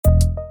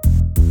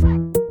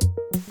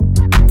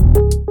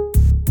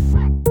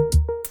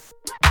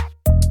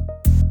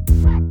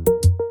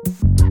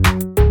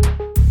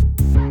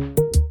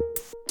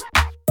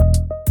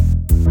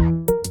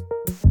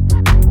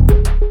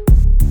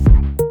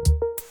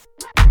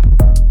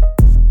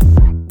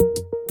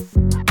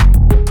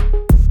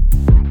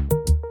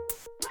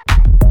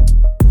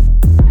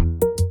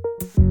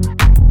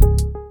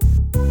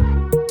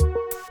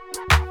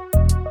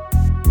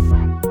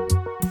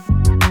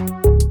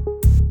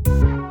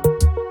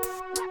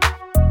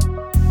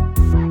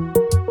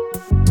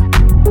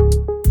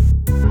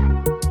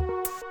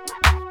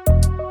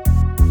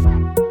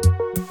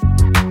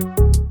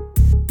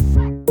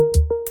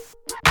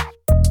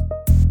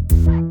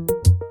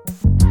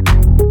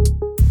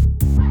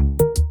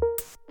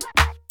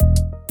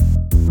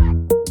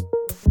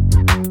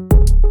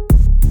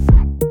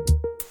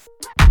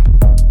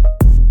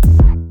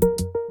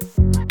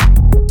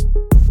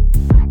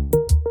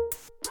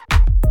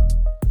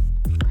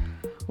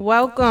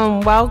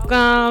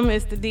Welcome.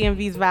 It's the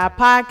DMV's Vibe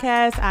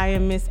Podcast. I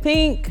am Miss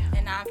Pink.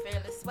 And I'm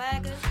Fearless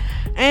Swagger.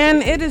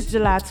 And it is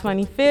July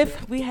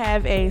 25th. We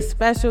have a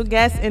special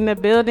guest in the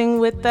building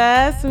with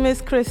us,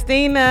 Miss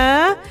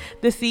Christina,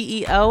 the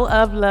CEO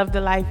of Love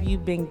the Life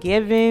You've Been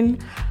Given.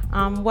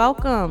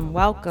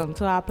 Welcome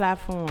to our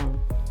platform.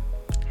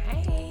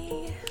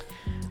 Hey.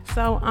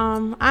 So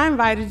I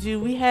invited you.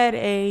 We had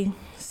a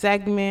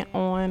segment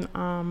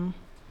on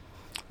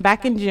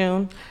back in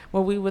June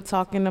where we were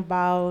talking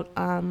about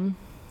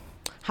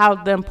how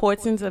the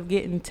importance of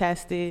getting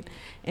tested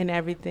and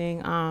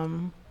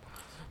everything,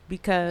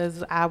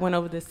 because I went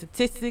over the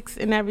statistics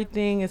and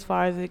everything as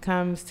far as it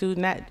comes to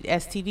not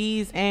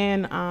STDs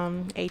and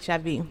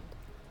HIV.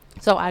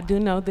 So I do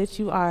know that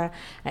you are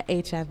an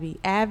HIV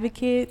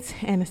advocate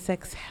and a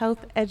sex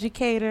health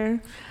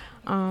educator.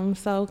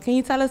 So can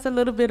you tell us a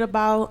little bit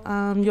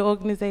about your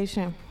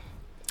organization?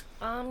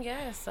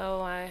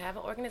 So I have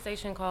an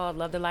organization called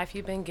Love the Life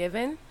You've Been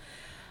Given.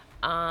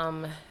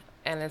 And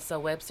it's a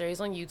web series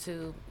on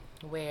YouTube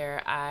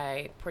where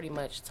I pretty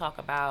much talk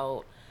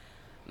about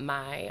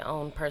my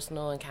own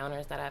personal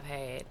encounters that I've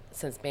had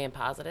since being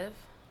positive.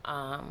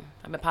 I've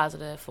been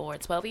positive for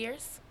 12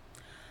 years.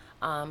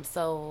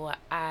 So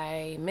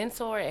I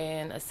mentor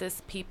and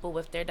assist people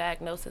with their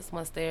diagnosis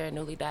once they're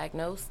newly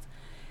diagnosed.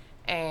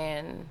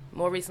 And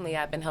more recently,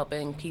 I've been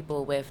helping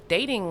people with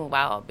dating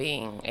while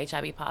being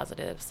HIV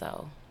positive.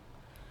 So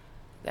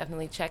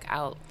definitely check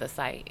out the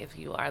site if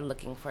you are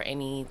looking for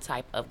any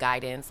type of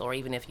guidance, or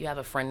even if you have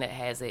a friend that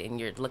has it and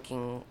you're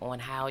looking on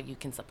how you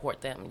can support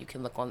them. You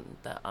can look on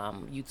the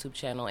YouTube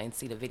channel and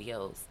see the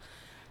videos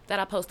that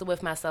I posted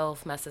with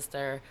myself, my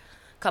sister,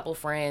 couple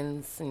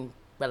friends, and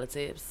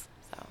relatives.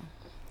 So.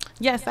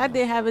 Yes, I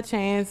did have a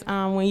chance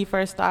when you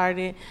first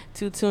started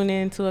to tune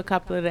into a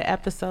couple of the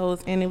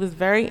episodes, and it was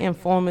very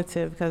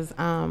informative because,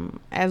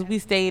 as we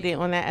stated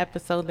on that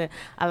episode, that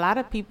a lot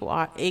of people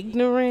are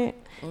ignorant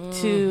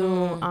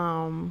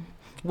to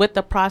what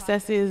the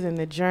process is and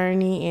the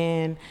journey,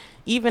 and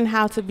even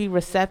how to be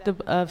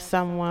receptive of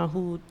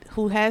someone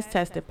who has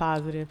tested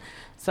positive.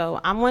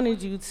 So I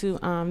wanted you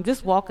to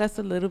just walk us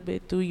a little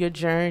bit through your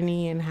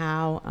journey and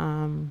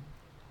how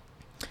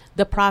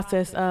the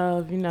process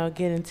of,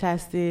 getting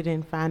tested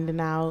and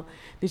finding out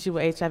that you were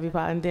HIV positive,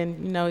 and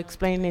then,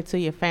 explaining it to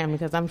your family,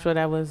 because I'm sure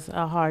that was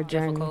a hard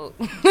journey. Difficult.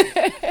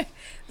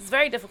 It's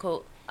very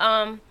difficult.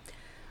 Well,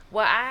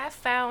 I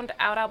found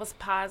out I was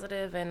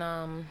positive in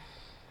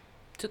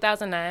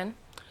 2009.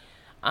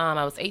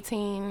 I was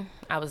 18.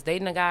 I was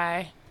dating a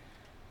guy.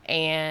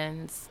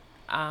 And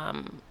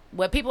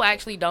what people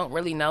actually don't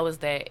really know is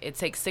that it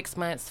takes 6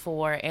 months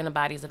for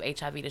antibodies of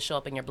HIV to show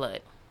up in your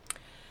blood.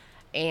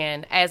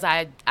 And as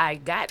I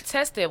got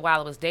tested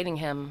while I was dating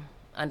him,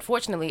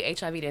 unfortunately,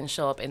 HIV didn't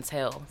show up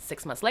until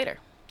 6 months later.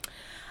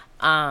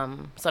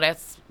 So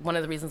that's one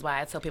of the reasons why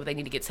I tell people they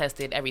need to get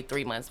tested every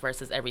 3 months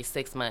versus every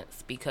 6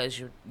 months, because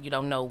you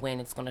don't know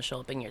when it's going to show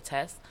up in your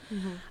test.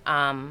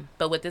 Mm-hmm.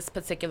 But with this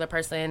particular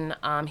person,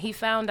 he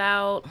found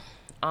out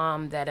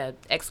that an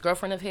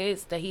ex-girlfriend of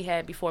his that he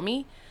had before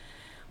me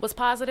was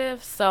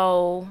positive.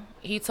 So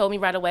he told me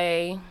right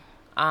away,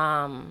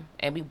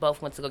 and we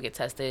both went to go get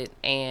tested.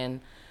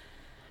 And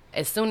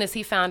as soon as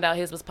he found out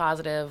his was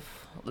positive,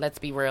 let's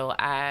be real,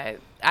 I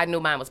knew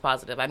mine was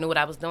positive. I knew what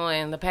I was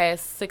doing the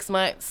past 6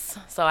 months.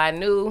 So I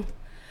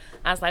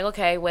was like,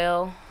 okay,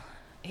 well,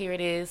 here it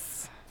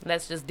is.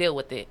 Let's just deal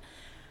with it.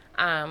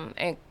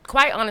 And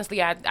quite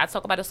honestly, I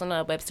talk about this on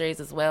the web series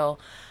as well.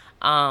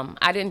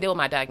 I didn't deal with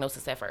my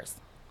diagnosis at first.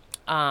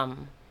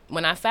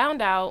 When I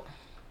found out,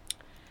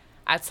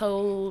 I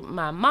told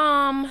my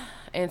mom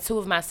and two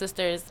of my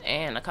sisters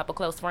and a couple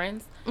close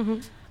friends.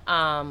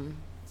 Mm-hmm.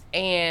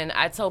 And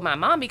I told my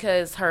mom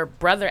because her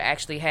brother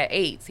actually had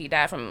AIDS. He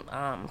died from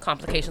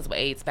complications with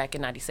AIDS back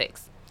in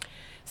 96.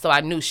 So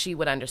I knew she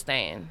would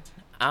understand.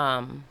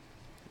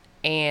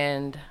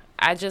 And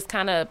I just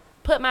kind of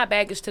put my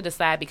baggage to the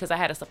side because I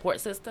had a support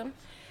system.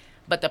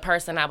 But the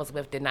person I was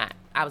with did not.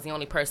 I was the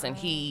only person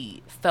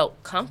he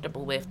felt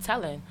comfortable with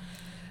telling.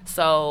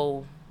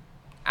 So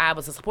I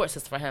was a support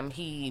system for him.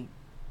 He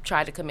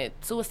tried to commit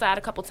suicide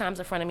a couple times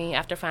in front of me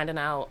after finding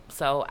out.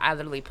 So I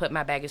literally put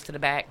my baggage to the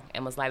back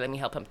and was like, let me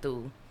help him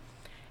through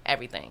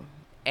everything.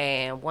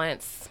 And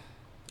once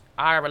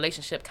our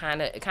relationship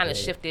kind of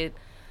shifted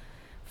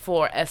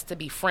for us to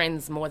be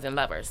friends more than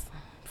lovers,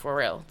 for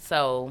real.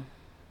 So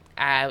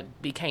I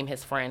became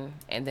his friend,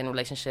 and then the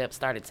relationship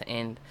started to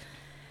end.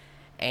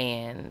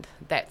 And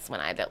that's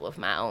when I dealt with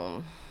my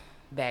own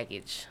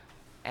baggage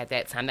at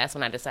that time. That's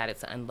when I decided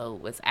to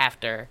unload, was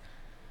after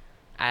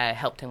I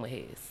helped him with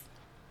his.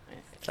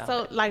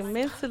 So like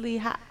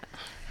mentally,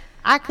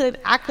 I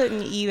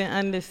couldn't even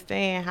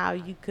understand how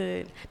you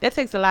could. That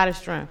takes a lot of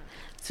strength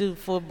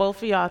for both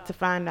of y'all to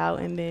find out,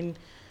 and then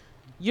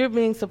you're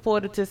being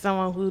supportive to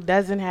someone who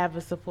doesn't have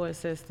a support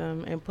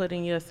system and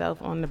putting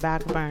yourself on the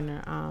back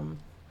burner.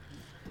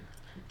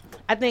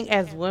 I think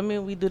as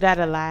women we do that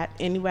a lot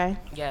anyway.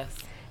 Yes,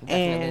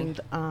 definitely.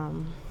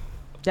 And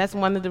that's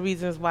one of the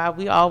reasons why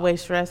we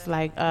always stress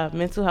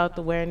mental health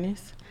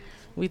awareness.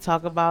 We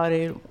talk about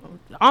it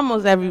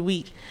almost every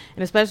week,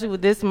 and especially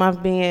with this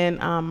month being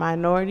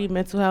Minority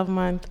Mental Health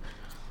Month.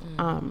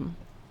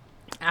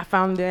 I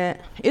found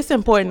that it's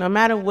important, no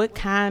matter what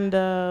kind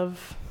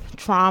of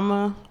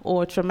trauma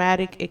or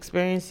traumatic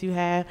experience you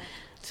have,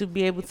 to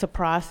be able to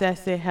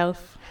process it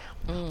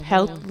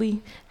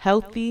healthy.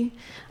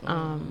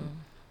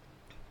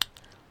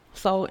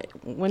 So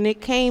when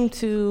it came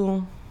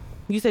to,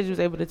 you said you was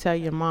able to tell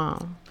your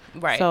mom.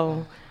 Right.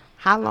 So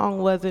how long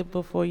was it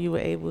before you were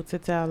able to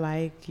tell,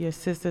 like, your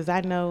sisters?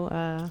 I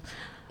know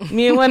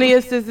me and one of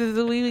your sisters,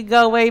 we would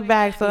go way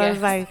back. So Yes.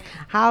 it's like,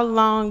 how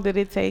long did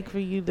it take for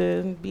you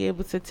to be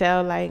able to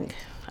tell, like,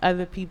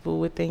 other people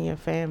within your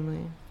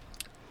family?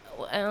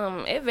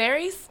 It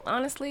varies,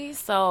 honestly.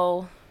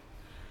 So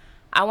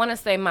I want to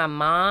say my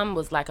mom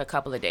was like a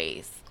couple of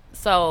days.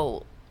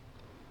 So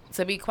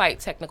to be quite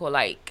technical,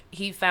 like,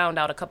 he found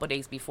out a couple of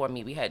days before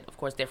me. We had, of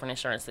course, different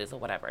insurances or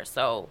whatever.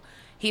 So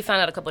he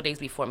found out a couple of days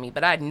before me,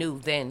 but I knew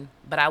then.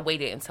 But I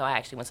waited until I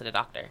actually went to the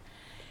doctor.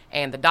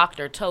 And the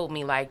doctor told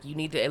me, like, you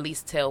need to at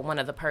least tell one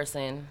other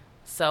person.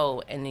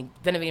 So in the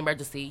event of an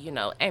emergency, you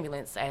know,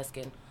 ambulance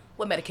asking,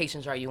 what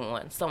medications are you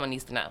on? Someone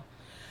needs to know.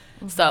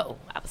 So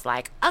I was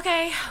like,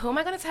 okay, who am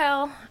I going to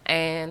tell?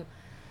 And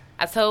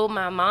I told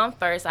my mom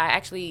first. I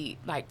actually,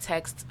 like,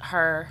 text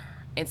her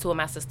and two of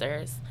my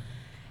sisters.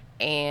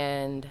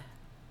 And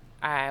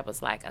I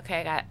was like,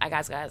 okay, I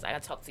got to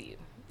talk to you.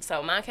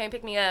 So mom came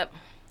pick me up.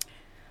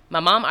 My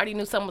mom already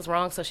knew something was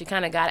wrong, so she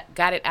kind of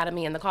got it out of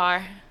me in the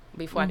car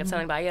before I could tell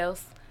anybody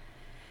else.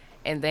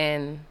 And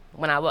then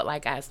when I went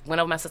over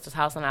to my sister's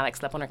house and I, like,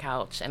 slept on her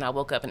couch, and I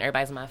woke up and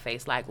everybody's in my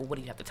face like, well, what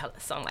do you have to tell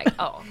us? So I'm like,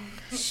 oh,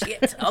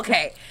 shit,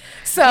 okay.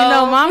 So, You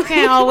know, mom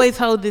can't always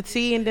hold the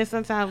tea, and then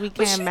sometimes we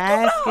can't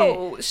mask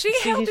it. She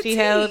held the tea.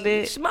 held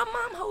it. My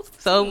mom holds the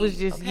tea. So it was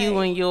just you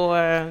and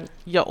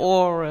your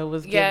aura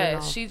was giving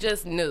off. She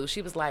just knew.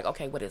 She was like,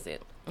 okay, what is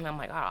it? And I'm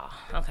like, oh,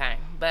 okay.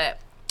 But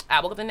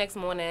I woke up the next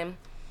morning,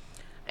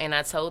 and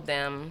I told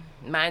them,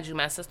 mind you,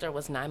 my sister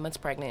was 9 months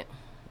pregnant.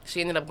 She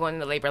ended up going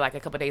into labor like a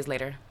couple days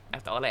later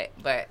after all that.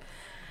 But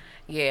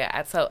yeah,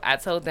 I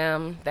told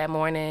them that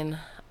morning.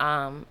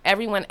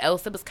 Everyone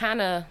else, it was kind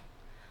of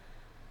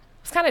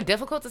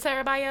difficult to tell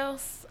everybody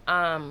else.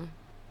 I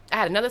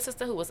had another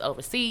sister who was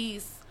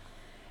overseas,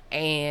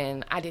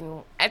 and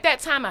at that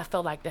time I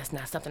felt like that's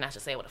not something I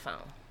should say over the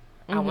phone.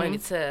 I wanted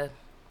it to,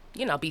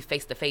 you know, be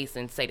face to face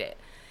and say that.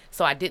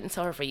 So I didn't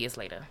tell her for years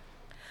later.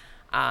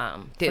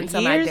 Didn't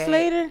tell my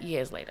dad.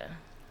 Years later.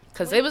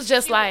 Because it was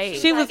just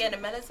she was in the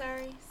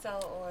military,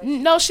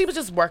 no, she was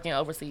just working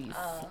overseas.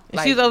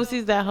 She was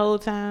overseas that whole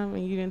time,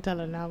 and you didn't tell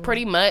her now.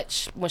 Pretty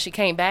much. When she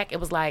came back,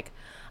 it was like,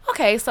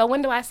 okay, so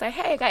when do I say,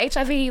 hey, I got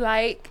HIV?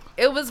 Like,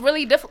 it was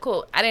really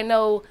difficult. I didn't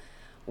know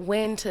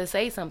when to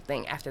say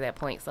something after that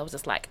point. So I was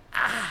just like,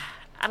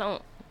 I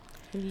don't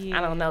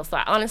know. So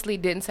I honestly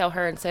didn't tell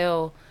her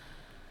until,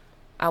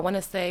 I want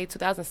to say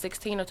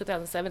 2016 or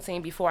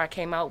 2017, before I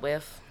came out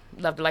with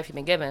Love the Life You've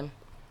Been Given.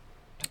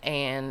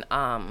 And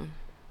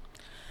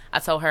I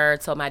told her,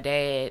 told my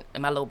dad,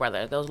 and my little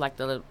brother. Those like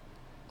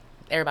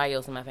everybody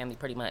else in my family,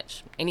 pretty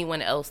much.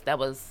 Anyone else that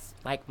was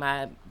like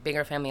my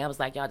bigger family, I was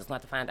like, y'all just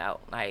want to find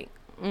out. Like,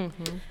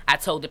 I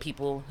told the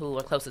people who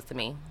were closest to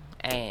me,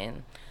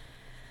 and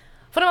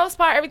for the most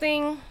part,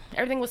 everything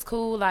was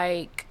cool.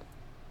 Like,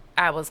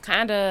 I was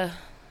kind of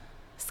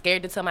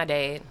scared to tell my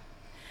dad.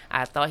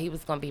 I thought he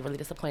was gonna be really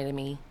disappointed in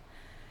me.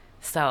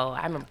 So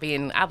I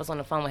remember I was on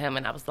the phone with him,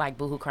 and I was like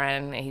boohoo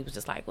crying, and he was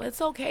just like, well,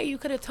 it's okay, you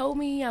could have told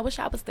me, I wish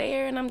I was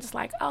there. And I'm just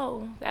like,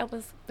 oh,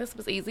 this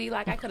was easy,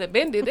 like, I could have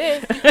been to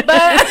this.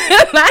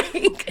 But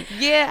like,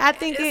 yeah, I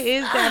think it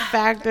is that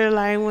factor,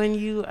 like, when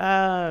you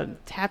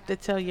have to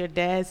tell your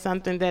dad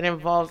something that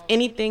involves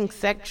anything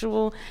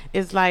sexual,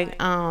 it's like,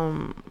 I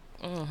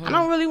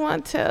don't really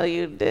want to tell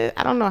you this.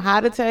 I don't know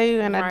how to tell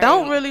you, and I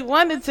don't really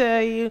want to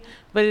tell you,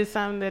 but it's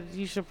something that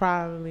you should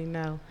probably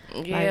know.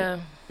 Yeah.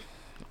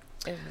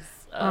 Like,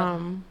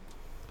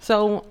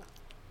 so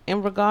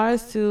in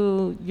regards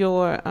to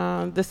your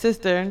the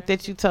sister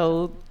that you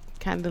told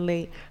kind of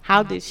late,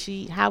 how was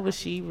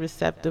she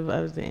receptive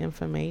of the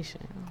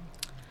information?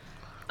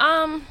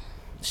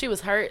 She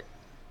was hurt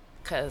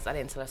because I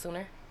didn't tell her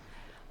sooner,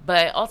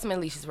 but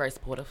ultimately she's very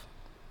supportive.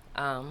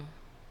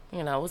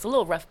 You know, it was a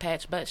little rough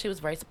patch, but she was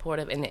very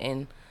supportive in the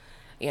end.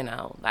 You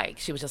know, like,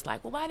 she was just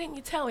like, well, why didn't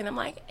you tell me? And I'm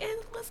like,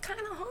 it was kind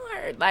of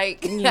hard.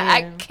 Like,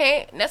 I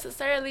can't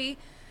necessarily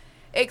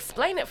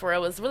explain it for her. It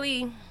was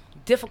really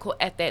difficult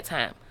at that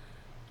time.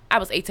 I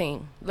was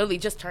 18, literally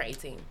just turned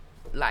 18.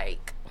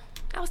 Like,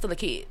 I was still a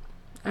kid.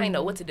 I didn't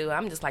know what to do.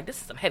 I'm just like, this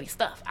is some heavy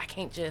stuff. I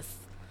can't just,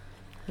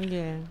 oh,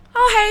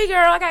 hey,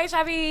 girl, I got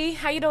HIV.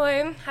 How you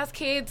doing? How's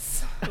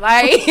kids?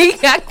 Like,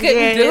 I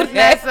couldn't do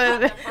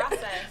that.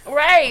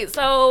 Right.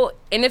 So,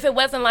 and if it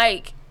wasn't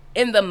like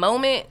in the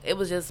moment, it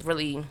was just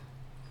really,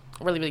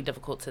 really, really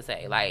difficult to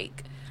say.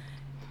 Like,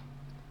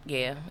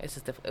 yeah,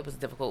 it was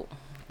difficult.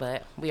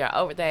 But we are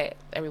over that.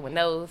 Everyone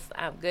knows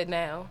I'm good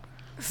now.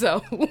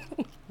 So.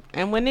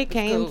 And when it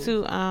came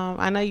to,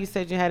 I know you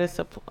said you had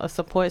a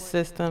support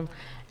system,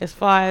 as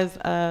far as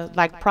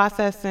like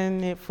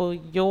processing it for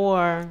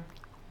your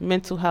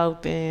mental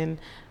health and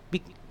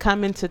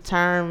coming to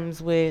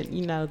terms with,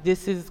 you know,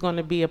 this is going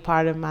to be a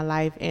part of my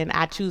life, and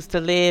I choose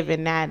to live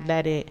and not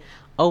let it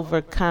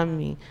overcome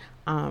me.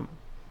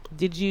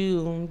 Did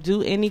you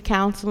do any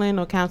counseling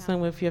or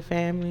counseling with your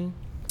family?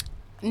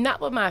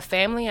 Not with my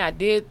family. I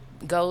did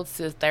go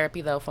to therapy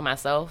though for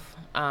myself.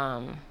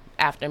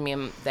 After me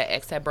and the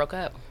ex had broke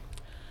up.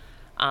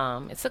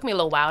 It took me a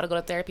little while to go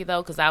to therapy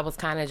though, because I was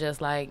kind of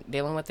just like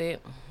dealing with it,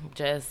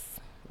 just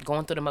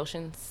going through the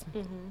motions,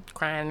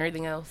 crying and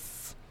everything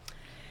else.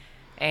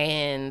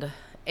 And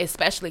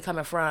especially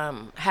coming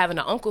from having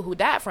an uncle who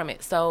died from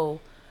it.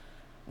 So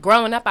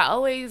growing up, I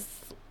always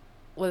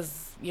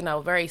was, you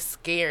know, very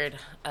scared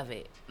of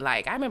it.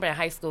 Like, I remember in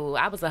high school,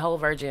 I was a whole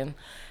virgin.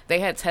 They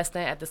had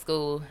testing at the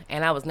school,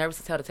 and I was nervous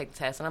as hell to take the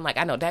test. And I'm like,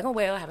 I know daggone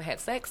well I haven't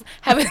had sex,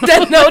 haven't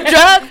done no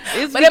drugs,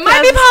 but it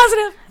might be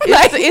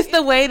positive. It's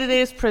the way that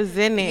it's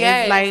presented.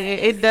 Yes. It's like,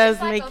 it does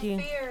it's like make a you...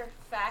 fear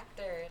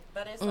factor,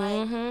 but it's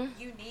like,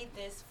 you need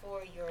this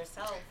for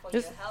yourself, for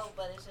your health,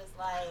 but it's just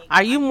like...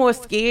 Are you more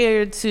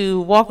scared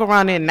to walk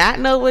around and not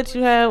know what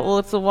you have,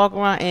 or to walk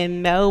around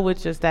and know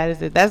what your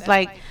status is? That's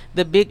like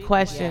the big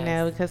question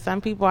now, because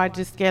some people are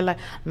just scared, like,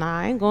 nah,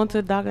 I ain't going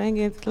to the doctor. I ain't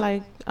get,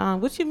 like,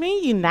 what you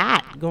mean you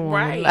not going?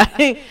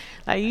 Right.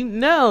 Like, you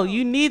know,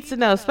 you need to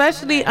know,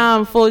 especially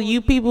for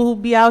you people who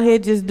be out here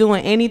just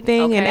doing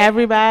anything and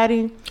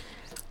everybody.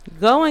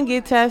 Go and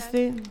get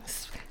tested,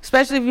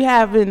 especially if you're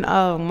having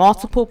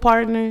multiple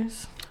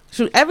partners.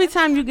 Shoot, every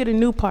time you get a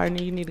new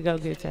partner, you need to go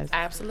get tested.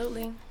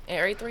 Absolutely.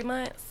 Every 3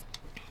 months.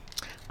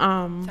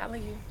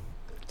 Telling you.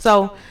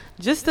 So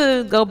just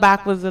to go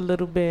backwards a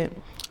little bit,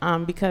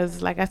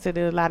 because like I said,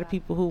 there are a lot of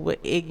people who were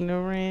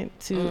ignorant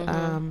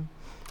to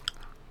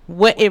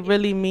what it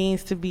really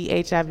means to be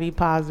HIV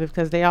positive,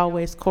 because they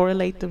always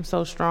correlate them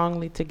so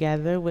strongly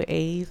together with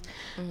AIDS.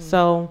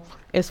 So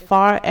as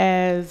far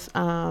as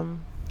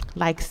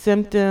like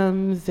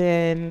symptoms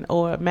and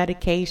or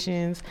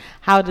medications,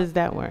 how does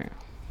that work?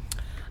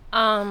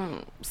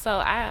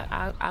 So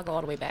I'll go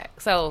all the way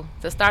back. So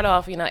to start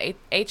off, you know,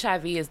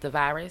 HIV is the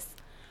virus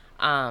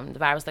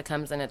that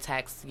comes and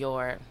attacks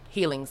your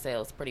healing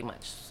cells pretty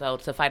much. So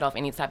to fight off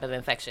any type of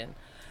infection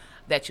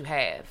that you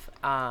have.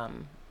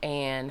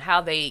 And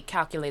how they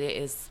calculate it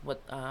is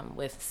with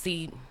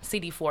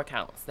CD4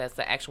 counts. That's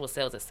the actual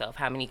cells itself,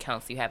 how many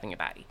counts you have in your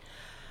body.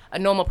 A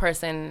normal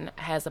person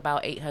has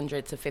about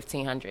 800 to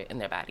 1,500 in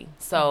their body.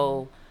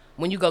 So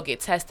when you go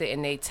get tested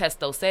and they test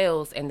those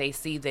cells and they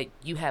see that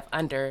you have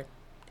under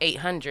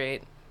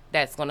 800,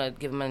 that's going to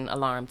give them an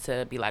alarm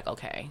to be like,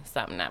 okay,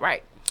 something not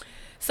right.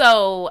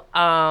 So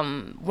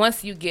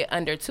once you get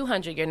under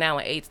 200, you're now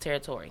in AIDS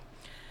territory.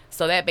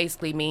 So that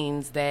basically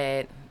means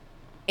that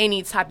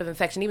any type of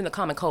infection, even the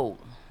common cold,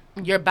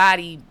 your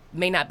body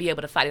may not be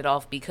able to fight it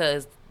off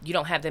because you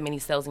don't have that many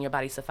cells in your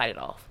body to fight it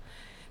off.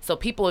 So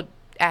people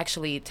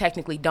actually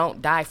technically don't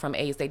die from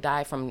AIDS. They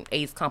die from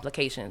AIDS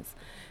complications.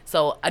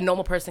 So a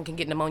normal person can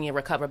get pneumonia and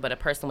recover, but a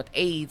person with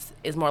AIDS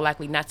is more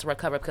likely not to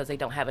recover because they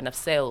don't have enough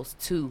cells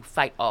to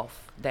fight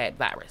off that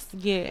virus.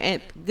 Yeah,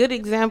 and good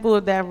example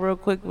of that real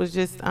quick was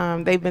just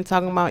they've been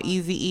talking about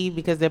Eazy-E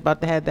because they're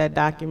about to have that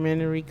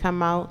documentary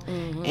come out.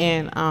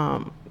 And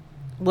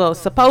well,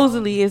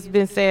 supposedly it's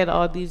been said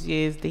all these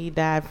years that he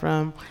died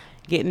from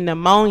getting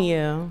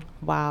pneumonia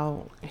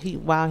while he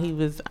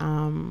was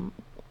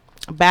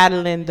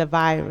battling the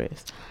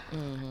virus.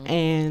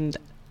 And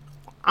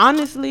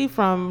honestly,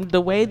 from the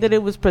way that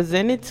it was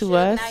presented to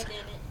us,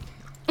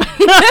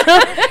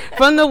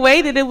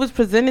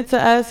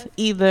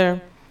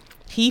 either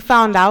he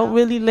found out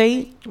really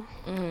late,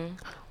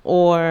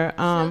 or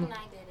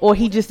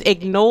he just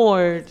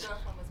ignored.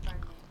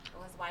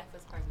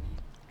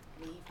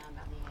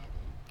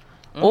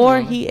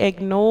 Or he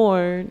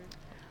ignored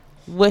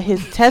what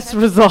his test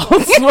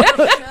results were.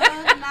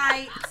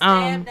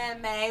 Stab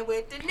that man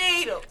with the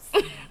needles.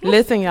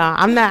 Listen, y'all,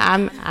 I'm not.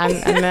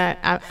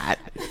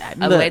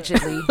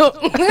 Allegedly.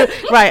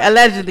 Right,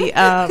 allegedly. He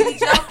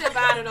joked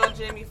about it on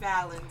Jimmy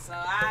Fallon, so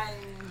I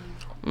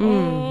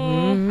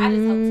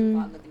just hope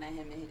Tupac looking at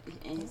him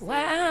and his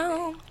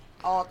wow.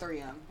 All three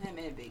of them, him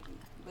and Biggie.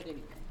 But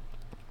anyway,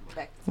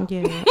 back to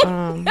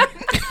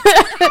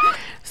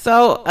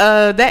So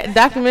that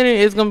documentary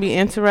is gonna be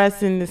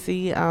interesting to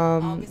see.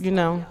 You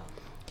know,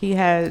 he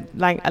had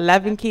like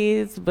 11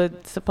 kids,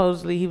 but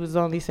supposedly he was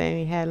only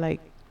saying he had like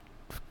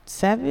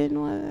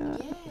 7.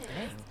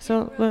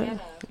 So, but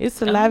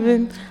it's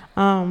 11.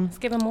 Let's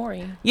give him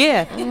Maury.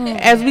 Yeah.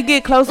 As we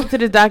get closer to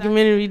the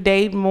documentary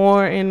date,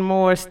 more and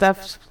more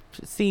stuff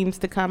seems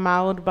to come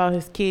out about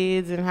his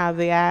kids and how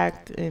they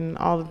act and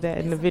all of that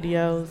in the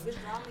videos.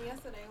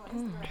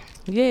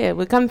 Yeah,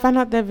 we come to find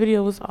out that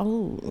video was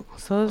old.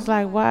 So it's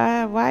like,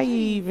 why you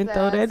even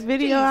throw that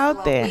video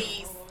out there?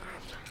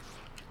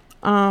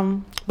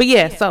 But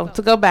yeah, so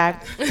to go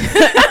back,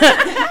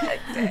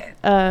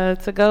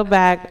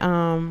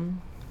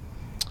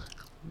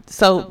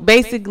 So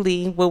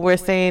basically, what we're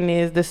saying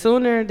is the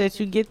sooner that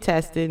you get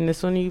tested and the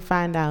sooner you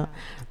find out,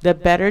 the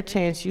better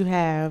chance you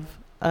have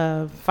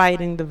of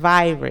fighting the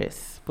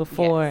virus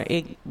before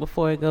it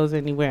goes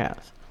anywhere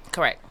else.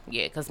 Correct.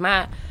 Yeah, because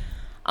my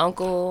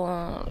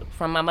uncle,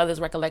 from my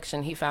mother's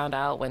recollection, he found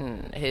out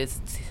when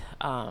his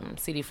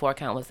CD4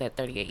 count was at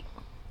 38.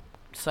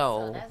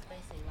 So that's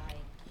basically like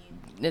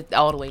it's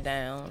all the way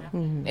down.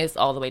 Mm-hmm. It's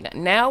all the way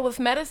down. Now with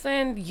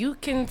medicine, you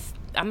can.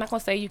 I'm not gonna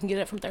say you can get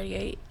it from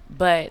 38,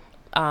 but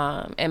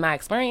in my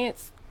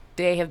experience,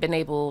 they have been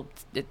able.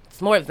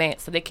 It's more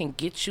advanced, so they can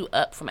get you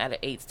up from out of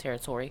AIDS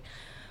territory,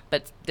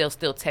 but they'll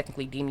still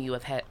technically deem you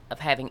of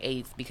having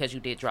AIDS because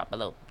you did drop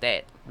below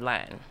that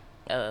line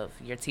of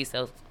your T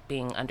cells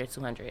being under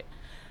 200.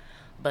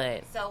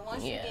 But so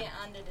once you get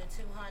under the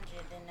 200,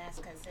 then that's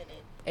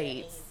considered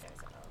AIDS.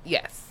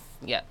 Yes.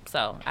 Yep.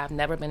 So I've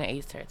never been in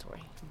AIDS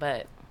territory,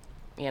 but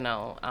I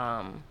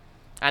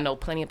know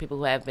plenty of people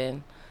who have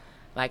been.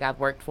 Like, I've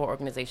worked for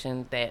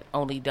organizations that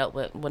only dealt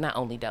with, well, not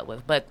only dealt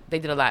with, but they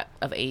did a lot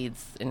of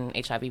AIDS and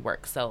HIV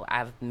work. So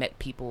I've met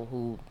people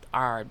who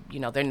are,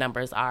 their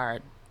numbers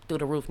are through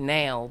the roof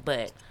now,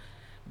 but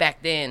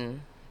back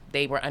then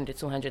they were under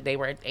 200. They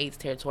were in AIDS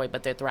territory,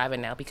 but they're thriving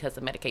now because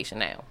of medication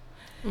now.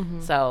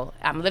 Mm-hmm. So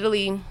I'm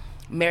literally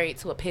married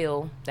to a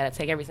pill that I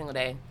take every single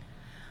day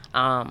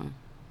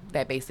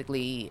that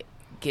basically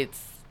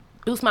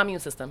boosts my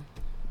immune system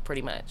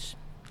pretty much.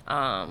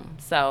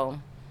 So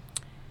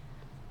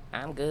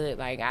I'm good.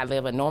 Like, I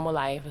live a normal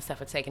life except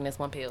for taking this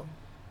one pill.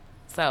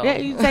 So yeah,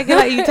 you take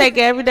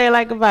it every day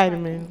like a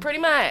vitamin. Pretty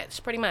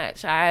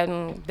much.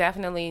 I'm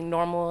definitely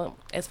normal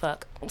as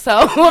fuck.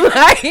 So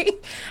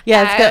like,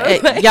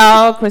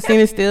 y'all,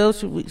 Christina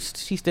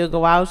she still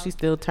go out. She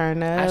still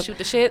turn up. I shoot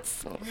the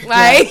shits.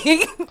 Like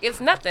it's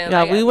nothing.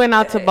 Yeah, we went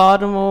out to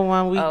Baltimore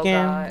one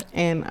weekend,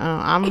 and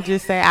I'm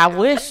just saying, I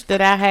wish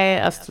that I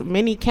had a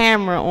mini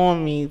camera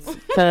on me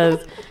because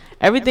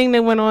everything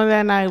that went on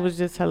that night was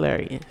just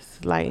hilarious.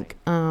 Like,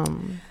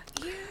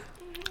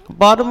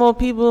 Baltimore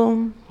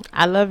people,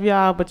 I love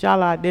y'all, but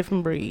y'all are a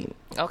different breed.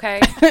 Okay,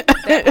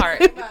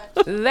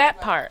 that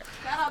part.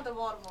 Shout out to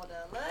Baltimore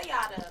though. Love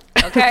y'all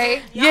though.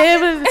 Okay.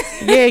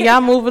 Y'all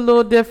move a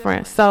little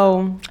different.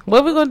 So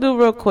what we're gonna do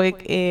real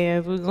quick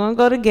is we're gonna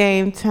go to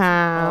game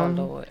time.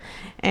 Oh Lord.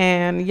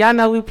 And y'all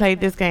know we played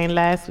this game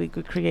last week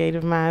with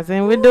Creative Minds,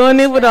 and we're doing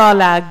it with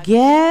all our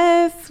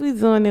guests.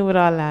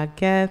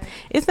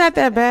 It's not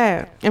that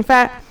bad. In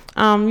fact,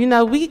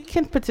 we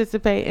can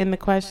participate in the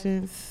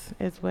questions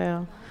as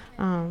well.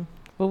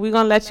 But we're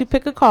going to let you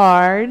pick a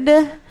card,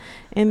 and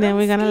then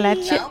we're going to let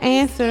you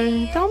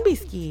answer. Don't be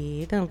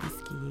scared. Okay.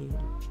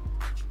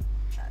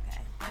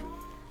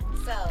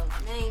 So,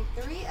 name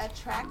 3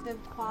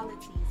 attractive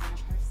qualities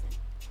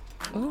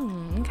in a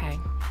person. Okay.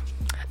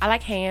 I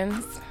like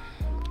hands.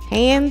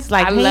 Hands?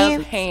 Like I hands?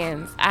 love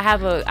hands. I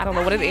don't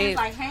know what it is.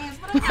 Like hands?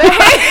 No,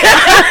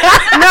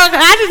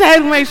 I just had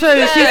to make sure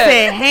that she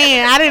said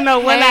hand. I didn't know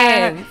what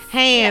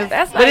hands.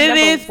 That's but it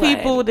is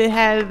people that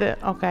had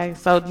okay,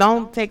 so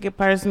don't take it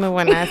personal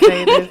when I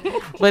say this.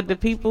 But the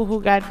people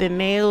who got the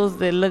nails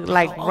that look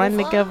like run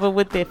together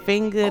with their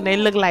finger, they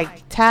look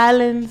like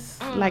talons,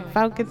 like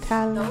falcon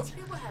talons. Those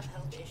people have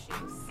health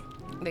issues.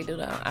 They do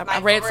though. I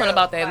read something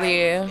about that.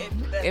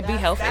 It'd be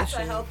health issues. That's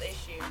a health issue.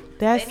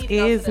 That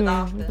scares me.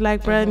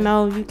 Like, bro,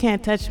 no, you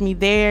can't touch me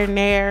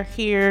there,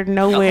 here,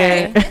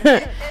 nowhere.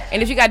 Okay.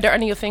 And if you got dirt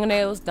under your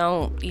fingernails,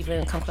 don't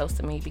even come close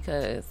to me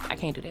because I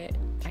can't do that.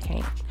 I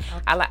can't.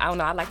 Okay. I don't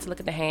know. I like to look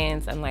at the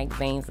hands and like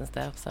veins and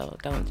stuff, so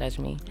don't judge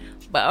me.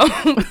 But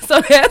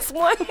so that's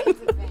one.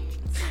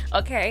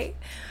 Okay.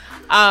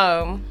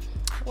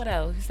 What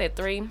else? You said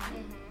 3.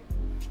 Mm-hmm.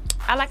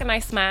 I like a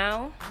nice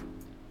smile.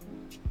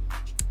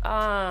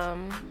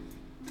 And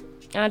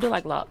I do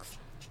like locks.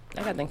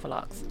 I got a thing for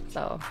locks,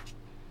 so.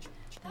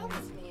 That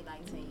was me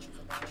like 10 years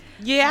ago.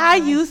 Yeah, I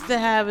used to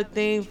have a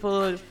thing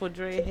for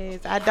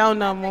dreadheads. I don't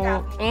know more.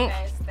 I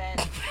past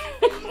that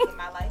phase in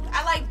my life.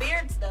 I like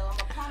beards though. I'm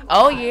a punga.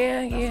 Oh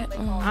yeah. A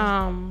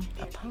punga.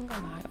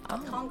 A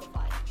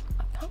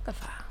punga.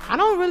 I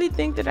don't really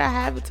think that I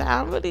have a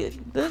type.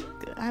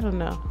 I don't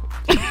know.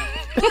 Well,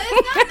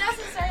 it's not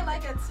necessarily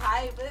like a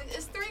type.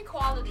 It's 3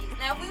 qualities.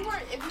 Now,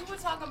 if we were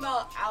talking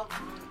about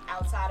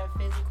outside of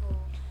physical,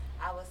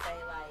 I would say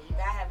like you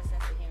gotta have a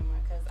sense of humor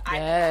because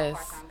I'm a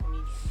part-time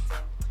comedian, so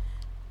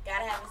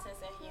gotta have a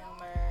sense of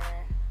humor.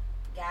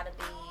 Gotta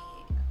be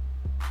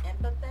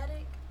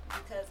empathetic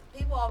because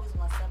people always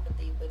want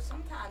sympathy, but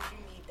sometimes you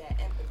need that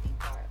empathy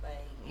part.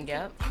 Like you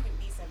can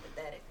be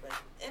sympathetic, but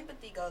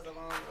empathy goes a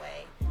long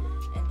way.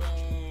 And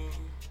then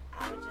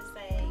I would just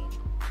say,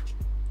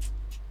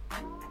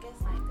 I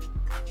guess like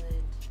a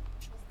good.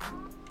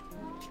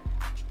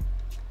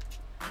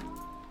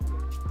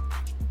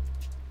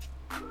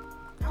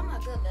 I'm a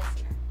good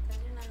listener, because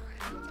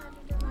sometimes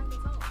you just like to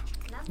talk.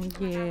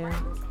 Yeah.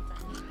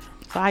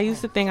 So I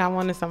used to think I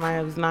wanted somebody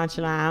that was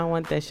nonchalant. I don't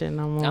want that shit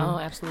no more. Oh,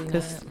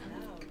 absolutely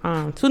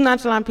not. 2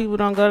 nonchalant people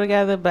don't go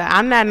together, but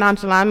I'm not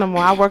nonchalant no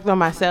more. I worked on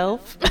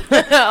myself.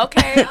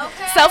 Okay.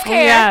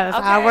 Self-care. Yes,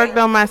 okay. I worked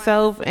on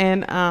myself,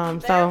 and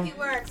so. Therapy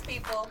works,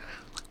 people.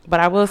 But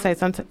I will say,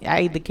 sometimes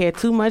I either care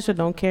too much or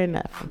don't care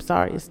enough. I'm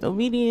sorry, it's no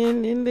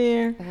median in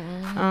there.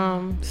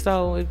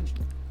 So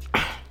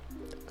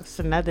it's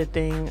another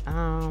thing.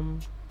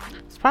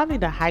 It's probably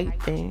the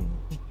height thing.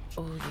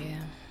 Oh yeah,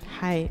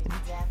 Height.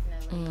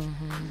 Definitely.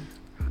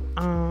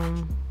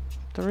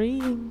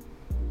 3.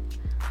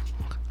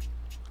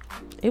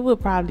 It would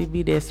probably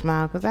be that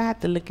smile because I have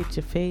to look at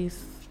your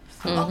face.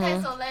 So. Okay,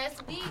 so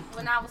last week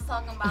when I was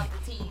talking about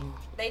the teeth,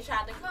 they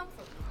tried to come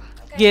for me.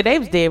 Okay? Yeah, they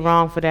was dead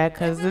wrong for that.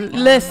 Cause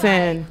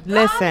listen.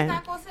 I'm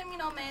not gonna send me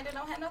no man that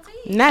don't have no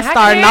teeth. Not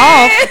starting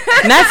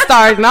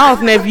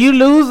off. Now if you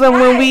lose them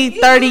when we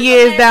 30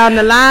 years down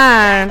the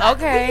line. He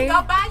okay,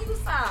 can go buy you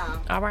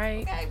some. all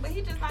right. Okay, but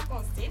he just not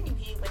gonna send me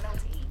here with no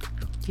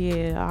teeth.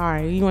 Yeah, all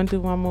right. You want to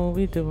do one more?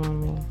 We do one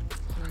more.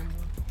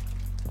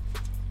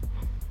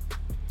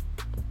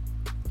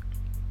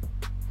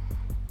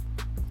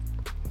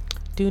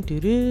 Name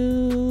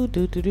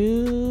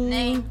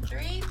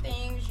 3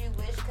 things you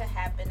wish could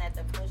happen at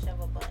the push of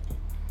a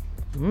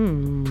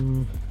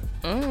button.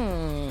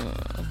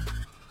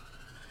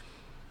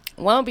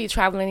 Won't be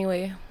traveling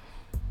anyway.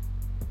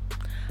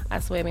 I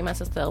swear, me and my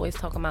sister always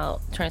talking about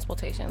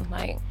transportation.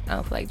 Like, I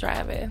don't feel like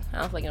driving. I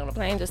don't feel like getting on a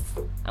plane. Just,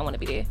 I want to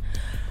be there.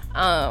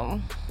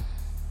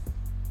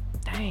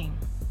 Dang.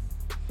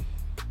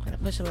 At the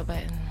push of a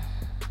button.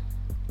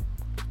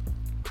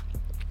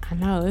 I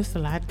know it's a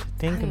lot to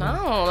think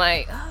about. No,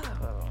 like,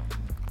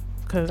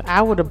 Cause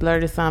I would have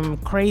blurted something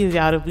crazy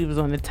out if we was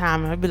on the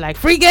timer. I'd be like,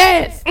 free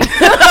gas, okay,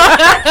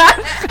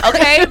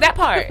 that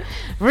part.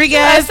 free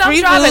gas, Some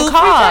free driving food,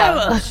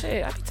 car. free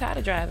Shit, I be tired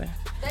of driving.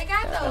 They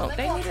got those.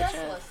 They call need a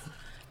Teslas.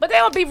 But they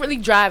don't be really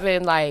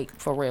driving like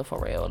for real.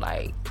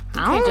 Like,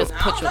 you can't just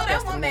put your know,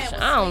 that one man destination.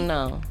 was I don't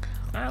know.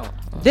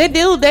 They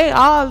do. They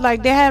all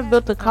like they have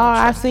built a car.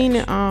 I seen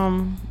it.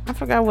 I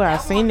forgot where I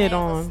seen it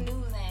on. Snoozing,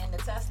 the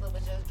Tesla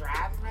was just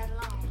driving right along.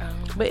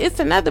 But it's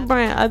another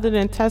brand other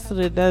than Tesla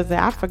that does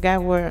that. I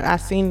forgot where I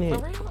seen it.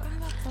 For real?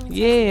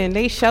 Yeah, and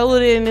they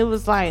showed it, and it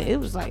was like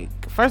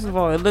first of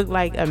all, it looked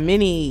like a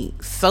mini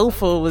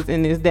sofa was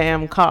in this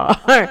damn car.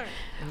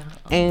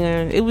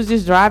 And it was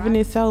just driving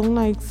itself. I'm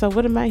like, so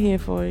what am I here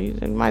for? You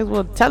might as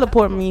well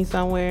teleport me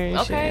somewhere and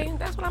Okay, shit.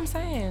 that's what I'm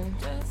saying.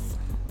 Just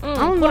I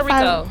don't know Puerto if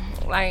Rico.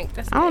 Like,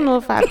 that's I don't know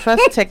if I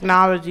trust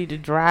technology to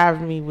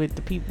drive me with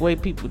the way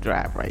people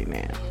drive right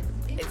now.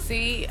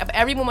 See,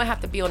 everyone would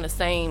have to be on the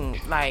same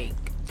like.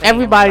 thing,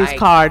 Everybody's like,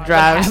 car would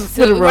drives have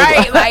to the road.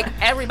 right? Like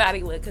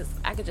everybody would, because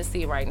I could just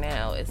see right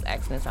now it's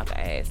accidents out the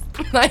ass.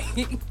 Like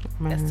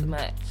that's too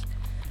much.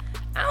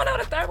 I don't know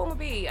what the third one would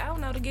be. I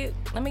don't know, to get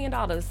 $1 million.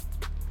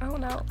 I don't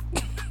know.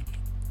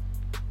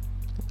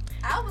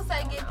 I would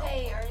say get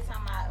paid every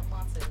time I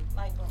want to.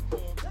 Like,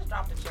 just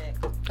drop the check.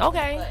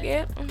 Okay, But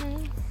yeah.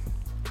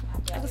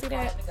 I can see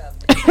that.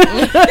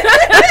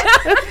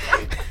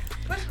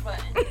 Push the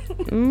button.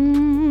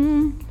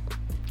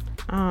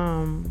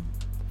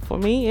 For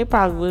me, it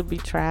probably would be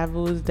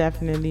travel. Is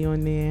definitely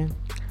on there.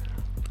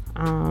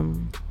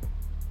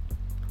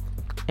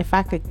 If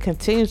I could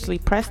continuously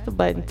press the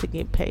button to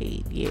get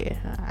paid, yeah,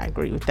 I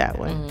agree with that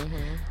one.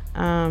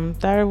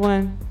 Third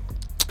one,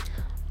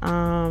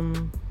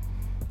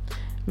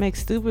 make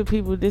stupid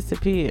people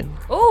disappear.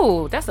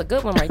 Ooh, that's a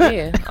good one right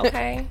there.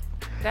 Okay,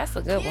 that's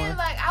a good Yeah, one.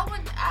 like I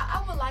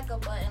would like a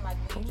button like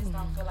when you just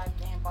don't feel like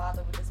being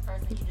bothered with this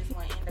person. You just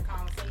want to end the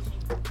conversation.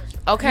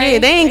 Okay, Yeah,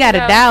 they ain't got to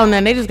dial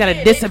nothing. They just got to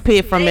Yeah,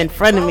 disappear from in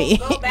front of me.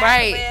 Go back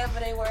Right. to wherever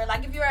they were.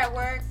 Like if you're at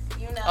work,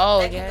 you know, Oh,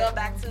 they can yeah. go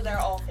back to their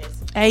office.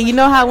 Hey, you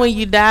know how when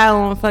you die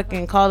on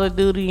fucking Call of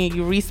Duty and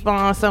you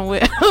respawn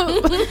somewhere?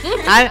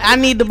 I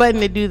need the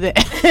button to do that.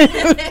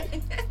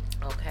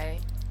 Okay.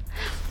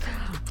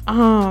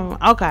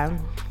 Okay.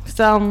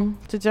 So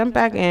to jump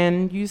back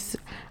in,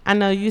 I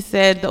know you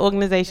said the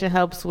organization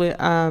helps with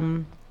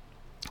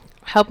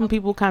helping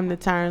people come to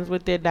terms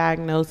with their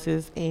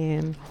diagnosis,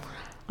 and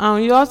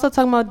you also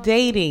talking about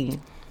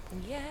dating.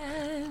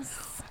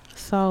 Yes.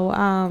 So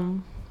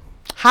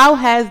how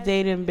has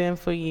dating been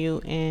for you?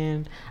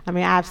 And I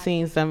mean, I've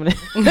seen some of the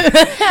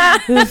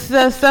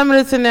some of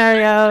the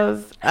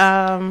scenarios.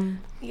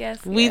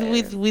 Yes.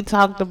 We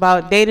talked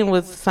about dating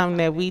was something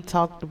that we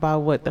talked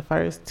about the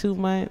first 2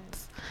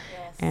 months.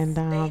 Yes. And,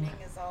 dating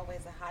is always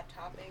a hot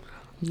topic.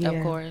 Yeah.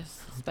 Of course,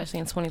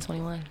 especially in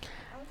 2021.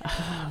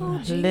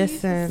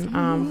 Listen,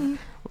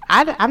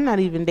 I'm not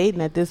even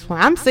dating at this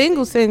point. I'm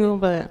single,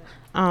 but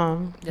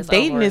Just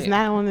dating over is it.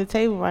 not on the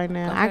table right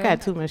now. I Okay.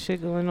 got too much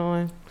shit going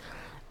on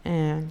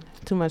and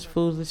too much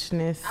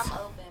foolishness. I'm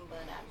open,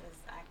 but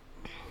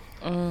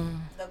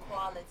the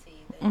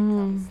quality that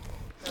comes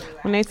through.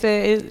 When they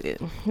say,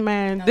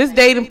 man, this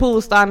dating pool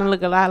is starting to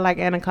look a lot like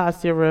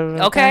Anacostia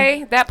River.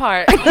 Okay, that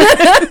part.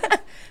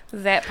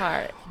 That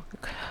part.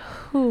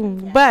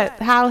 But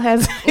how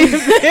has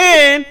it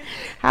been?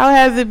 How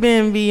has it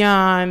been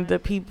beyond the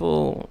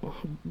people,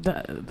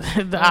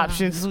 the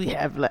options we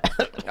have left?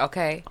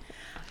 Okay.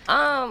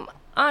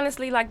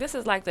 Honestly, like this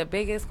is like the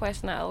biggest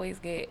question I always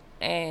get,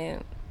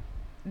 and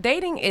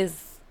dating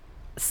is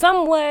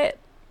somewhat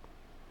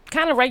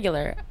kind of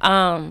regular.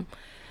 And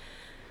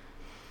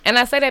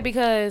I say that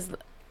because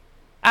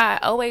I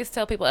always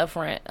tell people up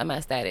front of my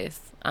status.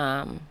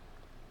 I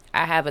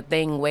have a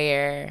thing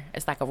where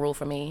it's like a rule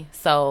for me.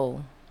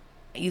 So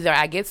either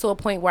I get to a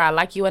point where I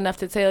like you enough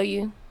to tell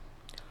you,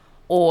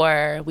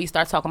 or we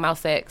start talking about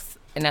sex,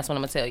 and that's when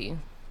I'm gonna tell you.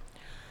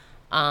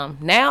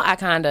 Now I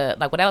kind of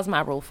like, well, that was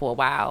my rule for a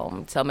while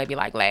until maybe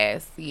like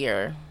last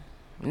year.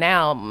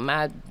 Now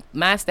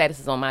my status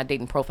is on my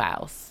dating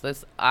profiles. So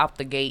it's off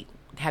the gate.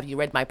 Have you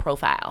read my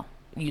profile?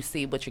 You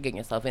see what you're getting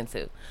yourself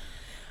into.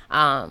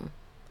 I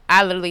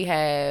literally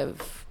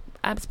have.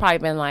 I've probably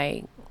been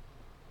like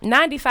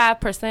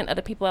 95% of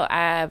the people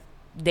I've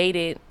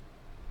dated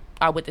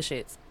are with the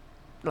shits.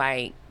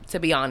 Like, to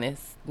be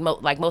honest,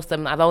 like most of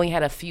them, I've only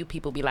had a few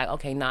people be like,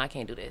 okay, nah, I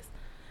can't do this.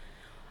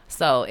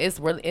 So it's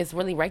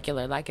really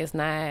regular. Like, it's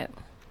not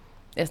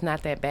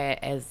that bad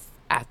as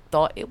I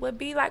thought it would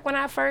be. Like when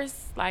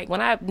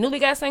I newly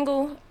got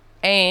single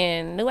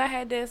and knew I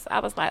had this, I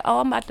was like, oh,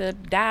 I'm about to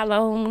die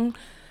alone.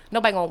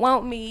 Nobody gonna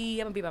want me.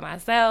 I'm gonna be by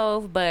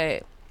myself.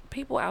 But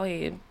people out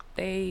here,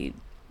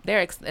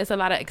 it's a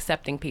lot of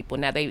accepting people.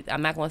 Now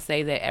I'm not gonna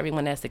say that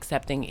everyone that's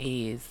accepting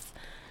is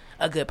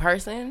a good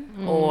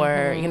person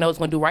or is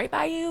gonna do right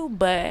by you,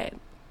 but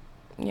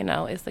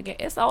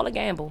it's all a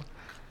gamble.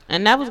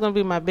 And that was gonna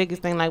be my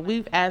biggest thing. Like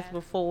we've asked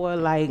before,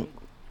 like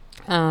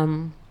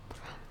in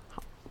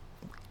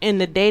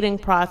the dating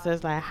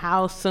process, like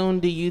how soon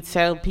do you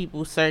tell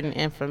people certain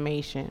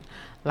information?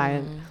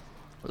 Like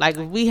like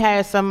if we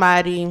had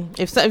somebody,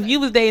 if you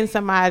was dating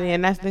somebody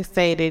and let's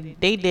say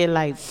that they did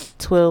like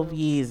 12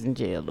 years in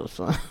jail or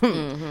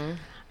something,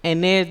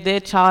 and their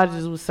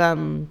charges was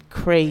something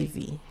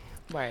crazy,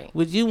 right?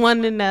 Would you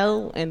want to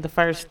know in the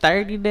first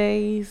 30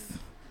 days,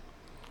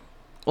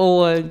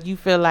 or you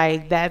feel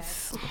like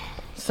that's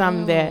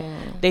something that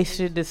they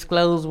should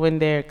disclose when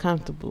they're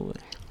comfortable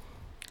with?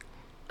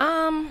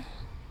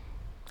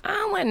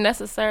 I wouldn't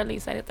necessarily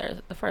say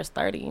that the first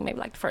 30, maybe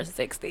like the first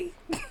 60.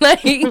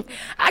 Like,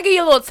 I give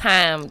you a little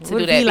time to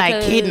do that. Be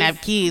like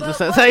kidnap kids or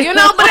something. But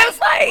it's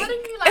like, what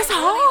if you like it's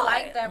really hard.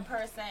 like that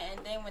person,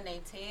 and then when they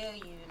tell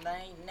you,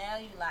 like now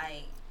you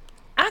like.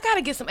 I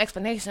gotta get some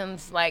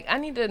explanations. Like, I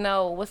need to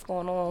know what's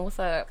going on. What's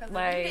up? Because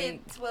Like, if you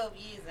did 12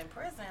 years in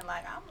prison,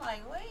 like I'm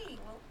like, wait,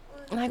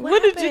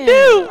 what did you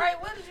do?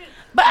 Right, what did you?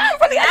 But I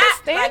don't really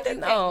understand like, it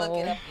you though. can't look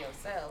it up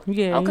yourself.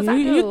 Yeah, because I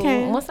do. you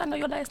can. Once I know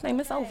your last name,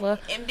 it's over.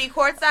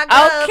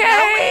 MDcourts.gov. Okay,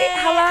 I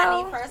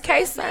hello. need first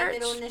Case name, search.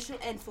 middle initial,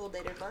 and full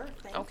date of birth.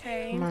 Thank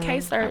Okay, Man,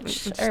 case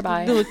search. Do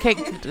Everybody. a case.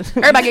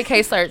 Everybody get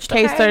case searched.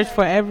 Case okay? search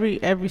for every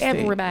state.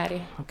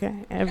 Everybody.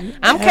 Okay,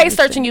 I'm case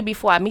searching you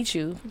before I meet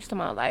you. You talking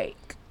about like,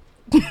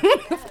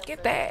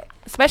 get that,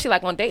 especially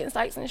like on dating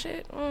sites and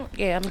shit.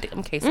 Yeah,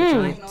 I'm case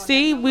searching you.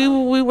 See,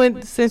 we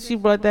went since you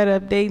brought that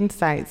up, dating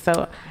sites.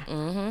 So,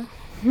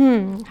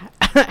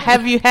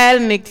 have you had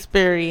an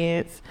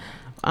experience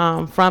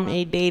from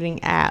a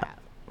dating app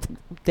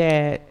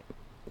that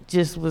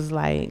just was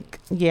like,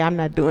 yeah, I'm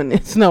not doing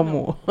this no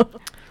more?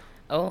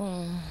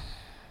 Oh,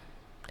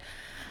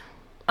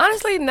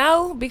 honestly,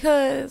 no,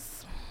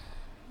 because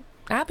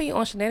I be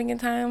on shenanigan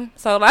time.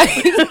 So like,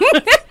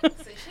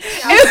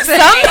 if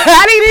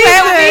somebody play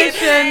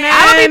with me,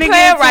 I'll be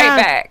playing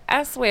right back.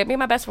 I swear, me and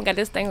my best friend got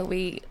this thing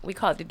we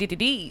call it the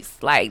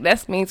DDDs. Like,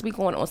 that means we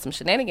going on some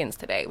shenanigans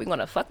today. We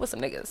gonna fuck with some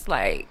niggas.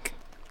 Like,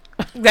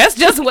 that's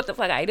just what the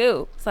fuck I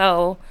do.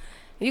 So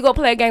you go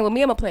play a game with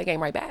me, I'm gonna play a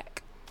game right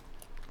back.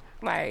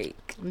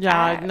 Like,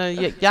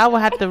 y'all will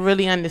have to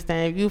really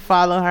understand if you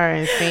follow her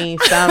and see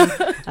some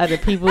of the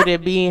people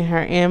that be in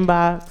her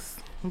inbox,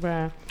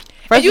 bruh.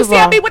 And you see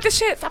I be with the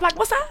shits. I'm like,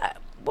 what's up?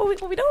 What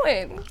we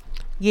doing?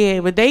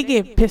 Yeah, but they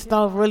get pissed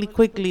off really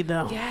quickly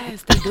though.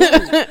 Yes, they do.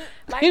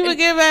 Like, People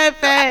get mad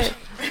fast.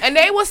 And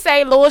they will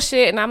say little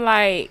shit, and I'm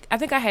like, I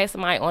think I had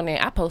somebody on there.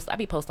 I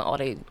be posting all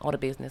the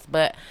business,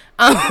 but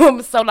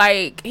so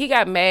like he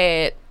got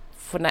mad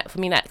for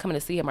me not coming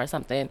to see him or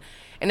something,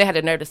 and they had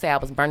the nerve to say I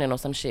was burning or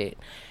some shit.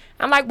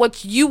 I'm like, well,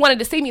 you wanted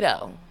to see me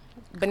though,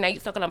 but now you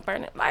talking I'm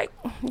burning. Like,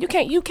 you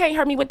can't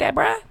hurt me with that,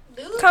 bruh.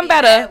 Dude, Come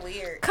better.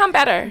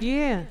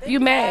 Yeah. You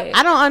mad.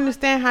 I don't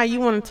understand how you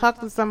want to talk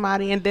to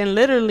somebody and then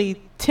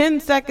literally 10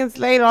 seconds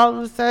later, all of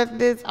a sudden,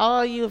 this,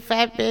 oh, you a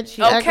fat bitch,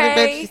 you ugly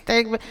bitch, you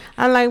stink bitch.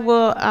 I'm like,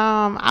 well,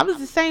 I was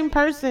the same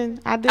person.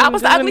 I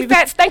was the ugly,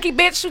 fat, stanky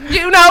bitch, 2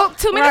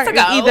 minutes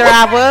ago. Either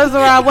I was or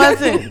I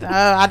wasn't.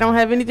 I don't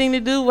have anything to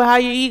do with how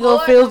your ego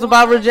feels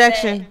about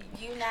rejection.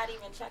 You not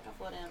even checking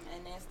for them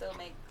and then still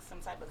make some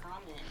type of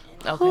comment.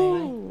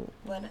 Okay.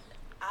 But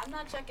I'm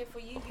not checking for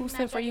you. Who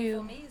sent for you?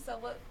 For me, so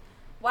what?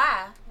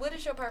 Why? What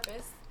is your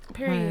purpose?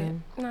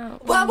 Period. No.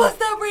 What was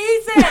the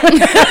reason?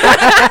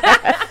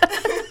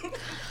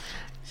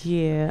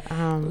 Yeah.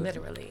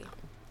 Literally.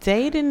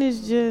 Dating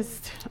is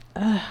just.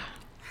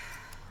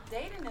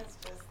 Dating is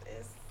just.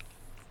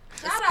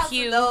 Shout out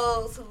to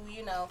those who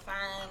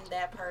find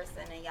that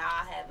person and y'all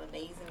have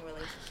amazing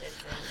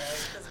relationships.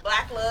 Because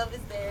black love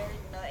is there.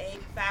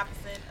 85%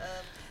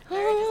 of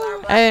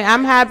Hey,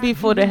 I'm happy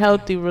for the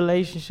healthy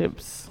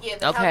relationships. Yeah,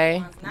 the Okay,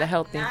 healthy ones. the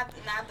healthy. Not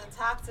the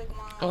toxic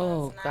ones.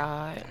 Oh,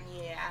 God.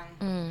 Yeah.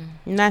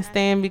 You're not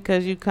staying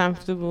because you're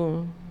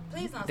comfortable.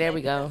 Please don't There say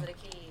we go. because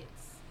of the kids.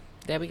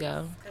 There we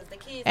go. Because the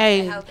kids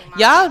Hey, need healthy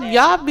mindset.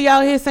 y'all be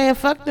out here saying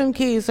fuck them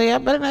kids, so y'all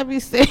better not be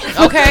staying.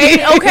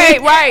 Okay,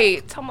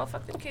 right. Tell my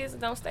fuck them kids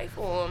and don't stay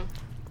for them.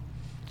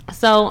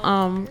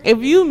 So, if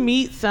you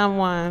meet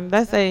someone,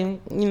 let's say,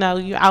 you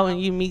out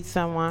and you meet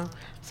someone,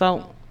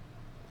 so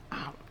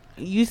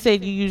you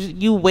said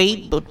you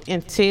wait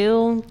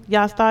until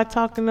y'all start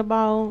talking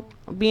about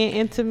being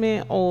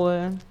intimate,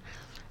 or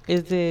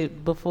is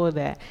it before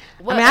that?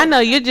 Well, I mean, I know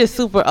you're just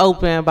super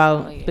open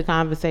about yeah. the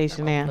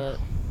conversation now.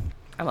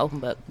 I'm open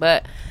book,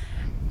 but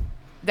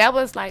that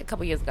was like a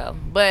couple years ago.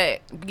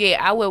 But yeah,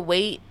 I would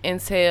wait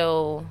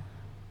until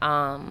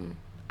I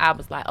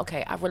was like,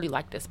 okay, I really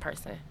like this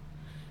person.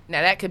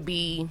 Now that could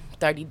be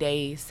 30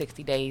 days,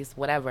 60 days,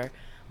 whatever.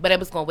 But I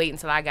was gonna wait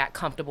until I got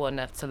comfortable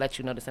enough to let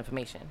you know this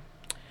information.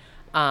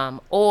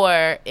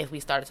 Or if we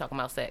started talking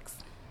about sex.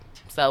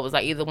 So it was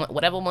like either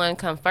whatever one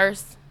come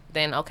first,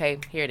 then okay,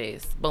 here it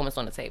is. Boom, it's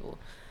on the table.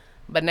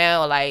 But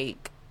now,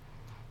 like,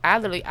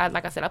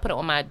 like I said, I put it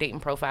on my dating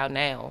profile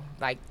now,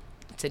 like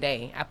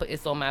today.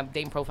 It's on my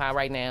dating profile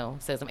right now.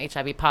 It says I'm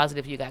HIV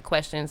positive. If you got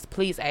questions,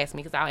 please ask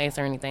me because I'll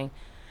answer anything.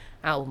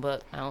 I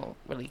don't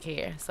really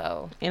care.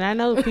 So. And I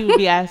know people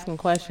be asking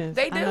questions.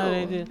 They do. I know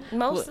they do.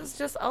 Most is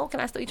just, can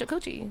I still eat your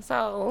coochie?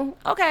 So,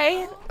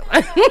 okay.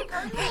 They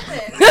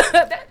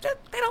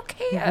don't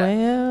care.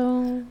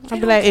 Well, I'll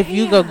be like, if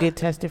you go get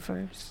tested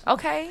first.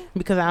 Okay.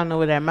 Because I don't know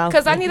where that mouth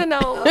Because I is. need to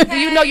know, do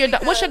you know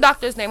what's your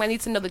doctor's name? I need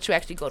to know that you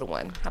actually go to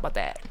one. How about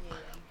that?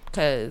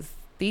 Because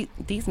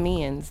these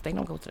men, they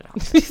don't go to the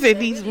doctor. She said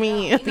these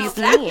men. These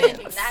black men. men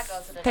do not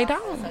go to the They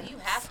doctor, don't. So you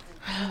have to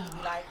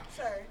be like,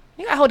 sir.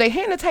 You got to hold their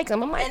hand to take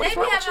them. I'm like, And they what's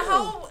be wrong with having you?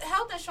 whole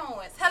health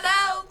insurance.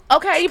 Hello?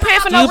 Okay, you paying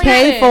for no You reason.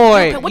 pay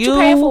for it. What you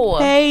paying for?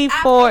 Pay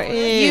for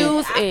it.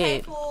 Use I pay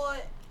it. for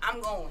it.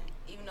 I'm going.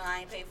 Even though I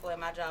ain't paid for it,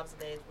 my job's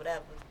been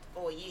whatever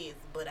 4 years.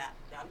 But I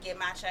get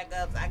my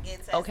checkups. I get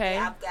tested. Okay.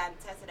 I've gotten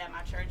tested at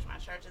my church. My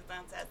church has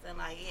done testing.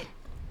 Like,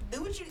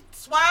 do what you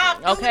swab.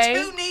 Do Okay.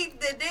 what you need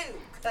to do.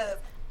 Cause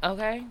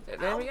Okay, I there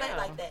don't we go. think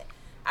like that.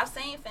 I've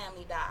seen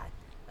family die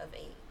of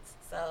AIDS.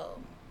 So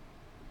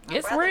my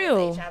It's brother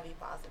real. was HIV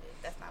positive.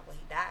 That's not what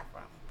he died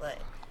from. But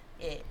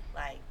yeah,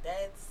 like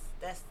that's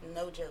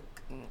no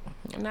joke.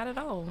 Not at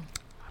all.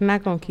 I'm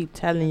not going to keep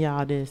telling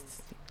y'all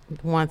this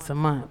once a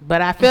month,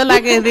 but I feel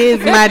like it is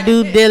my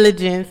due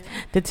diligence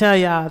to tell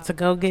y'all to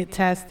go get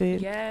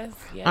tested. Yes.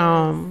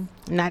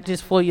 Not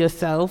just for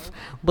yourself,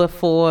 but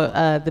for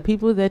the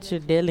people that you're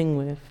dealing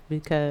with,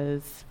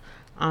 because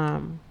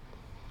don't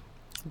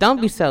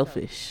be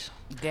selfish.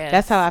 Yes.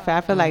 That's how I feel.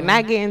 I feel like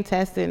not getting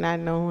tested, not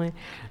knowing,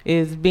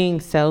 is being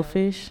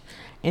selfish.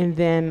 And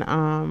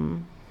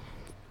then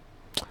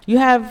you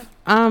have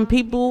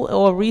people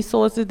or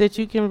resources that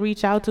you can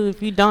reach out to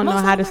if you don't know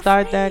how to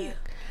start that.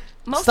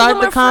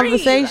 Start the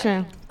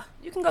conversation.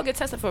 You can go get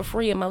tested for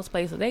free in most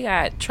places. They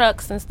got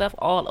trucks and stuff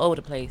all over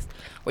the place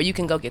where you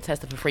can go get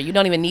tested for free. You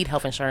don't even need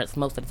health insurance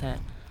most of the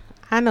time.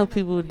 I know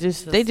people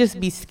they just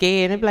be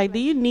scared. They be like, do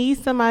you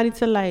need somebody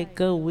to like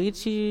go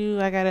with you?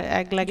 I gotta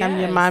act like I'm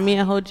your Yes. mommy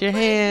and hold your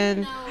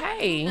hand.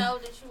 Hey. You know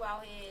that you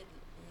out here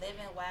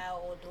living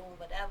wild or doing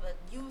whatever.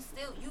 You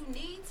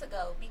need to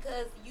go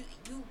because you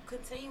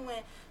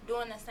continuing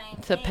doing the same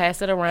To thing.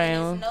 pass it And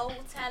around. there's no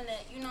telling.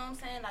 You know what I'm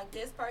saying? Like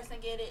this person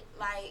get it.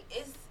 Like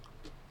it's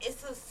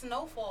a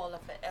snowball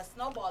effect.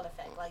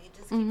 Like it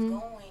just keeps going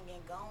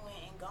and going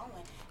and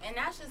going. And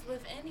that's just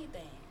with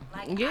anything.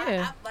 Like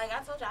Yeah. like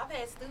I told you, I've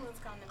had students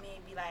come to me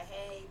and be like,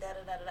 "Hey, da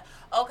da da da."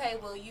 Okay,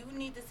 well, you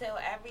need to tell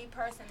every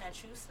person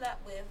that you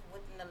slept with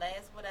within the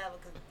last whatever,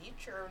 because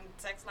your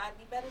sex life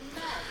be better than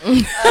that. You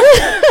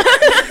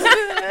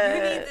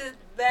need to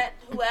let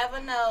whoever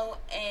know,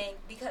 and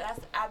because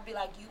I'd be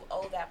like, you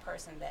owe that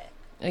person that.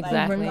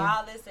 Exactly. Like,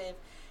 regardless if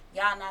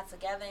y'all not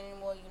together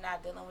anymore, you're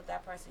not dealing with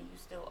that person, you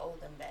still owe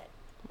them that.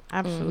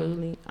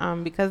 Absolutely.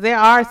 Because there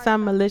are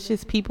some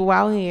malicious people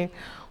out here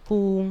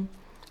who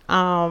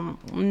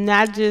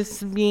not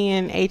just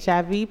being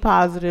HIV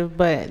positive,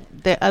 but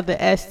the other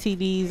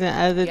STDs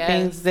and other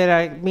things that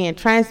are being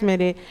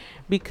transmitted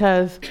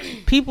because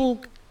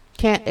people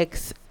can't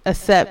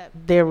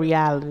accept their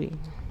reality.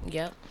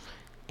 Yep.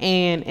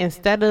 And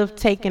instead of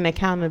taking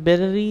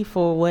accountability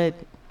for what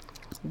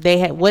they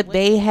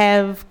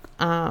have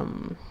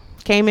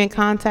came in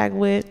contact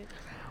with,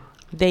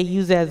 they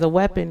use it as a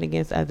weapon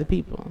against other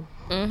people.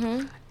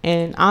 Mm-hmm.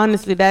 And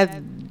honestly,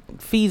 that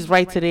feeds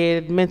right to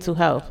their mental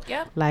health.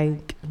 Yep.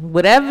 Like,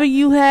 whatever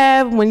you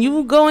have, when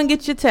you go and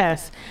get your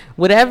test,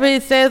 whatever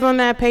it says on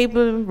that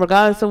paper,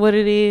 regardless of what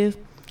it is,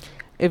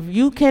 if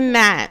you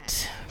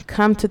cannot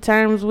come to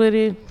terms with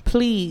it,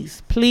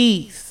 please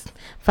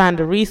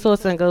find a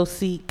resource and go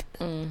seek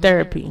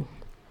therapy.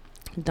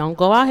 Don't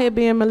go out here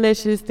being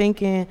malicious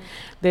thinking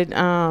that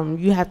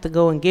you have to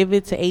go and give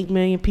it to 8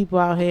 million people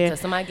out here. So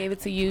somebody gave it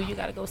to you, you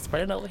got to go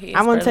spread it over here.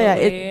 I want to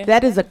tell you,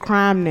 that is a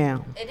crime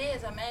now. It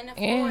is. A man in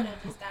Florida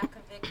just got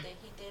convicted convicted.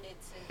 He did it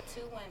to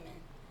 2 women.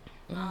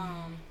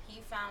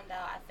 He found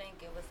out, I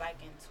think it was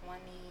like in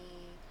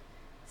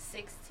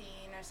 2016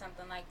 or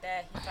something like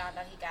that. He found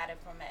out he got it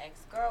from an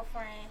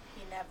ex-girlfriend.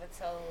 He never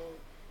told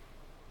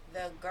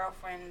the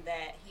girlfriend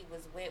that he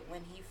was with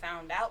when he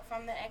found out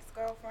from the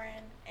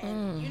ex-girlfriend.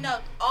 And, you know,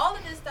 all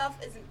of this stuff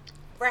is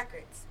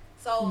records.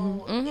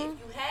 So if you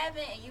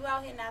haven't and you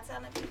out here not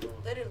telling people,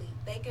 literally,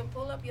 they can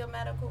pull up your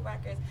medical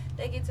records.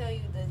 They can tell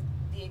you the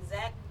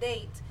exact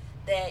date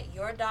that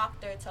your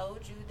doctor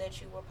told you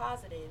that you were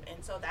positive.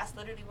 And so that's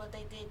literally what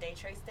they did. They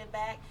traced it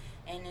back,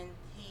 and then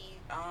he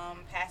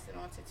passed it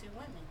on to 2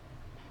 women.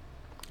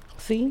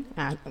 See,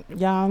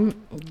 y'all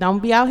don't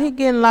be out here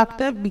getting locked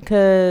up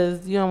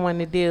because you don't want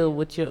to deal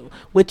with your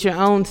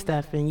own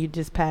stuff, and you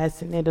just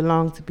passing it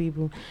along to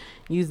people,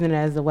 using it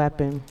as a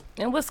weapon.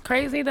 And what's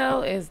crazy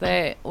though is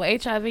that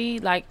with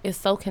HIV, like, it's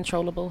so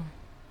controllable.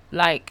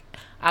 Like,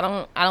 I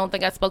don't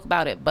think I spoke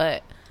about it,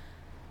 but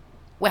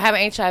with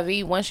having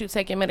HIV, once you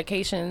take your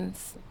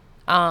medications,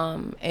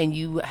 and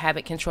you have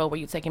it controlled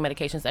where you take your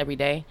medications every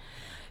day,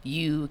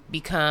 you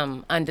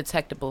become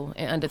undetectable.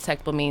 And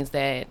undetectable means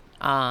that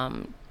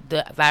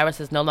the virus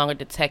is no longer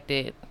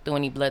detected through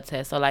any blood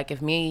test. So, like,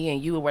 if me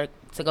and you were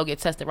to go get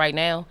tested right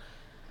now,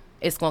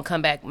 it's going to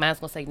come back. Mine's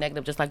going to say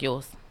negative just like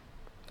yours.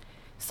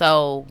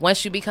 So,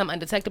 once you become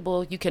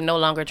undetectable, you can no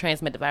longer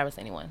transmit the virus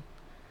to anyone.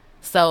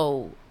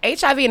 So,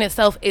 HIV in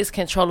itself is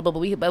controllable,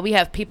 but we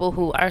have people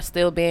who are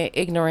still being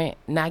ignorant,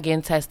 not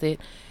getting tested,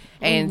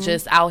 and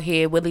just out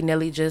here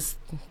willy-nilly just,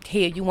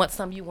 here, you want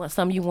some, you want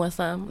some, you want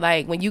some.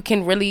 Like, when you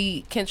can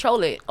really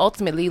control it,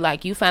 ultimately,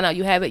 like, you find out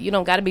you have it, you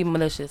don't got to be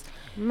malicious.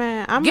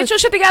 Man, get your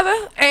shit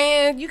together,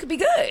 and you could be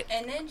good.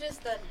 And then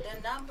just the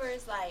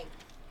numbers, like,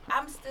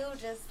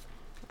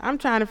 I'm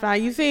trying to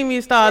find. You see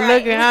me start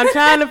looking. I'm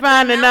trying to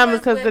find the numbers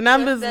because the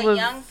numbers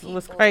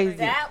was crazy.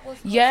 That was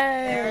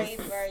yes. very,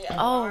 very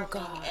alarming. Oh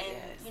God. And yes.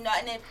 you know,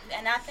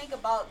 and I think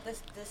about the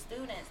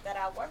students that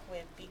I work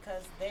with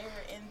because they're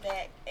in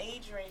that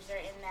age range. They're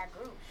in that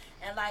group,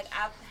 and like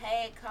I've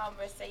had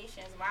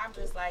conversations where I'm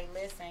just like,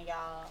 listen,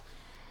 y'all.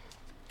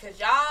 Cause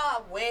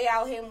y'all way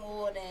out here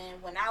more than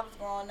when I was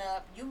growing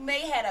up. You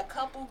may had a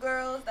couple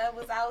girls that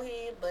was out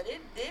here, but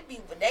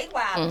they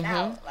wilding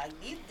out. Like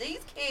these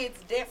kids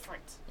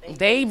different.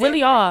 They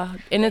really are,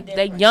 and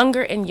they're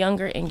younger and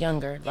younger and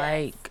younger. Yes.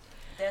 Like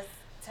that's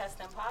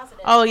testing positive.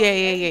 Oh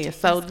yeah.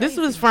 So this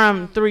was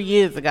from 3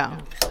 years ago.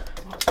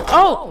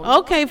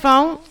 Oh, okay,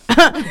 phone.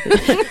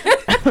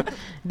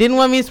 Didn't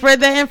want me to spread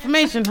that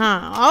information,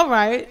 huh? All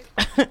right.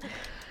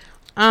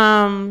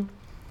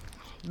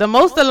 The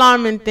most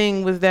alarming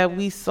thing was that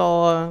we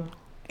saw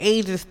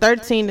ages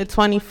 13 to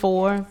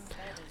 24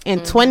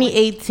 in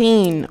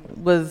 2018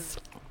 was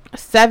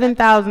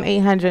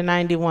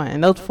 7,891.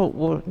 And those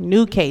were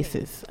new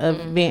cases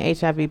of being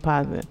HIV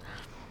positive.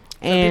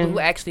 And people who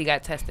actually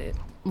got tested.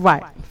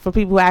 Right. For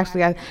people who actually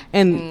got,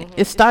 and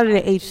it started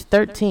at age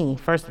 13,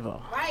 first of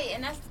all. Right.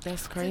 And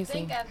that's crazy. To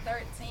think at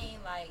 13,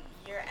 like,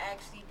 you're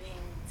actually being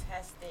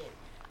tested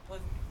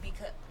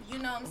because, you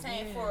know what I'm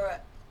saying, for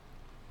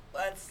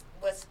what's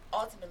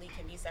ultimately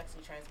can be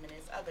sexually transmitted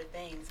is other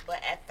things.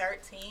 But at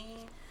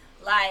 13,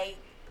 like,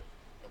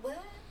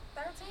 what?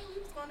 13,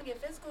 we was going to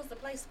get physicals to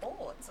play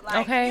sports.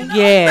 Like, okay. You know,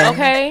 yeah.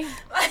 Okay.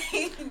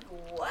 Like,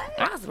 what?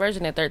 I was a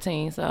virgin at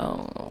 13,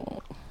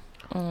 so.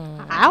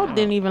 I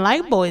didn't even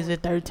like boys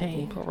at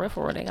 13.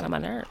 Peripheral, they got on my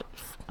nerves.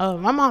 Oh,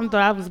 my mom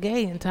thought I was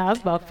gay until I was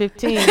about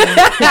 15. And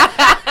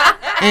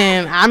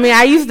I mean,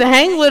 I used to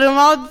hang with them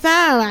all the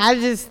time. I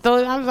just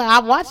thought, I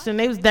watched them.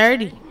 They was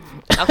dirty.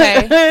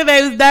 Okay.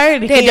 They was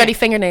dirty. They had dirty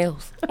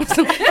fingernails.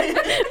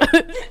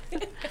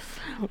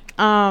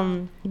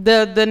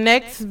 The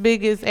next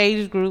biggest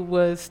age group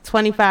was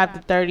 25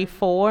 to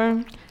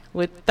 34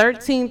 with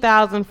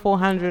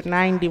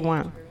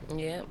 13,491.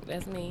 Yeah,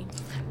 that's me.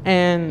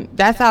 And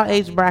that's our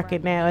age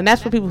bracket now. And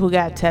that's for people who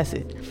got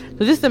tested.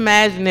 So just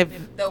imagine if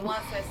the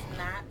ones that's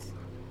not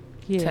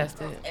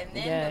tested. And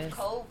then with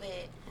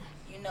COVID,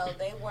 you know,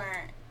 they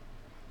weren't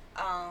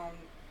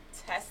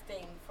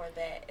testing for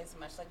that as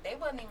much. Like they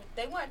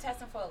weren't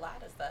testing for a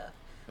lot of stuff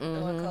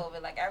during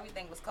COVID. Like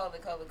everything was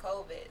COVID.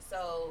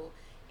 So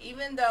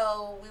even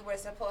though we were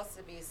supposed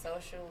to be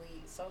social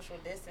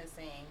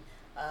distancing,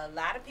 a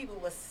lot of people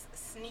was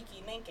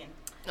sneaky linking.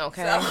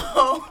 Okay.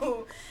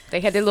 So they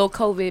had their little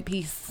COVID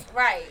piece.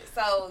 Right.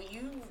 So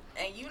you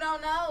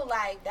don't know,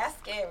 like, that's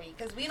scary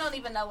because we don't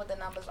even know what the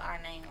numbers are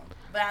now.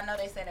 But I know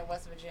they said in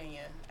West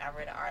Virginia, I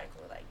read an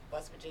article, like,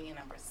 West Virginia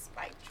numbers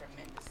spiked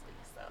tremendously.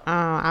 So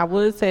I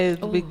would say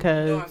it's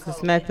because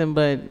it's nothing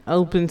but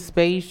open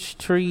space,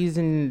 trees,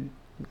 and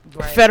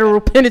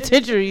federal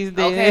penitentiaries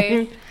there.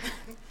 Okay.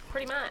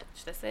 Pretty much.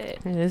 That's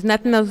it. And there's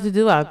nothing else to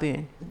do out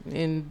there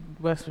in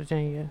West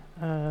Virginia.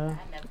 I've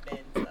never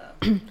been, so.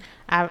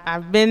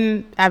 I've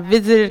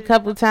visited a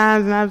couple of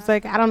times, and I was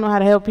like, I don't know how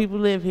to help people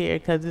live here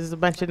because it's a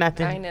bunch of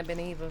nothing. I ain't never been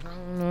either.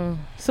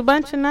 It's a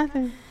bunch of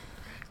nothing.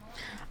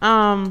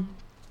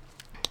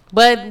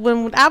 But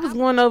when I was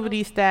going over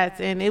these stats,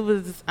 and it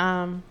was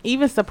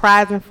even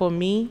surprising for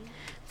me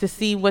to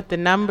see what the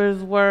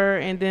numbers were,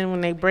 and then when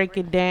they break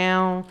it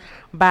down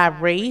by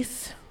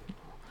race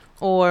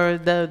or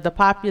the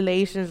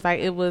populations, like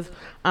it was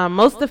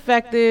most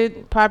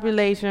affected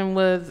population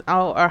was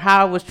or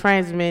how it was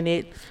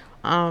transmitted.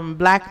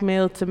 Black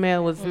male to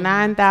male was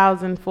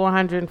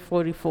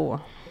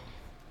 9,444.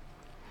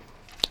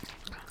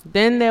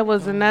 Then there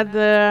was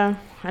another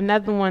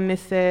one that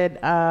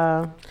said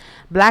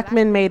black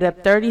men made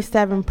up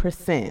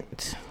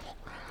 37%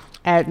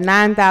 at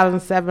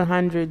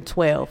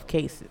 9,712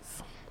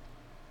 cases.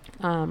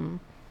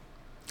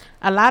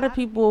 A lot of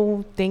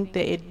people think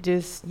that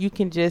you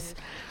can just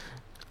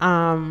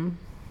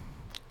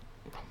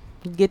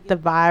get the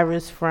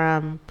virus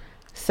from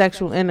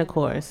sexual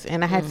intercourse,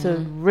 and I had to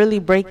really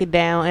break it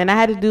down, and I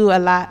had to do a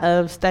lot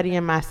of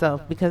studying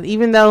myself, because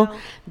even though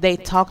they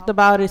talked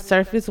about it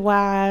surface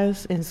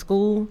wise in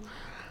school,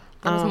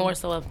 it was more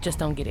so of just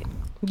don't get it.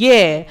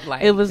 Yeah,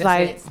 it was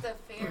like it's the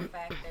fear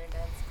factor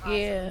that's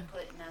constantly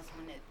putting us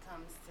when it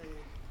comes to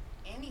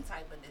any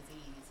type of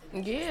disease.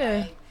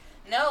 It's like,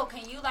 no,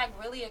 can you like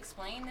really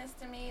explain this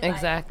to me?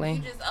 Exactly.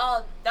 Like, you just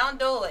don't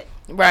do it.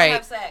 Right. Don't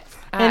have sex.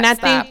 And I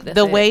think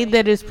the way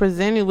that it's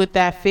presented with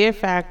that fear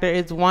factor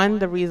is, one,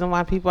 the reason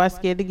why people are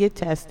scared to get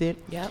tested.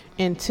 Yep.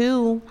 And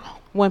two,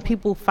 when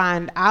people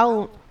find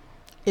out,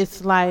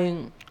 it's like,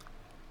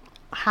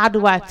 how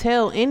do I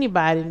tell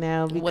anybody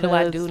now? Because what do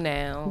I do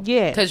now?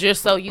 Yeah. Because you're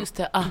so used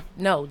to,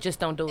 no, just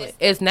don't do it.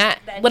 It's not,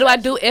 what do I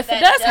do if it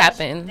does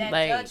happen? That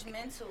like,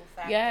 judgmental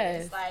factor.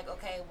 Yes. It's like,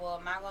 okay,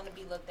 well, am I going to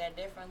be looked at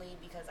differently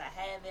because I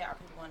have it? Are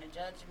people going to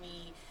judge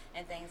me?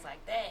 And things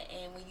like that.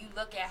 And when you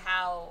look at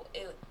how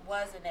it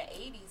was in the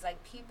 80s,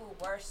 like, people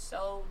were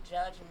so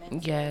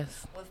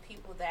judgmental with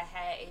people that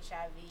had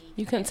HIV.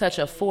 You couldn't touch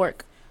a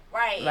fork.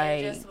 Right.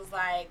 Like, it just was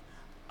like,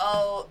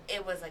 oh,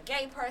 it was a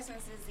gay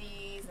person's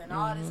disease and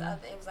all this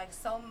other. It was like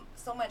so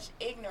much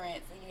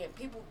ignorance. And you had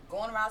people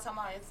going around talking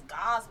about it's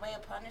God's way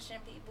of punishing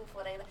people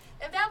for they.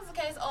 If that was the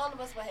case, all of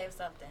us would have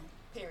something,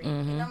 period.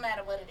 No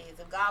matter what it is.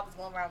 If God was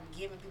going around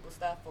giving people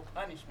stuff for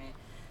punishment.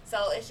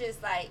 So it's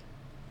just like,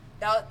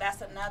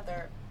 that's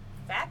another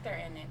factor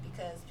in it,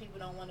 because people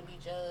don't want to be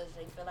judged.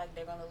 They feel like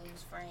they're going to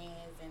lose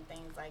friends and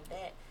things like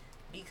that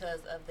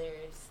because of their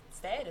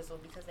status or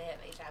because they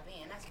have HIV,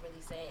 and that's really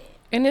sad.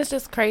 And it's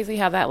just crazy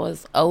how that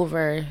was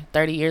over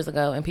 30 years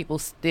ago, and people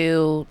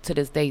still to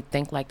this day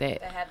think like that.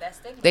 They have that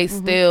stigma. They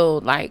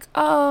still like,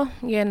 oh,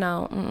 yeah,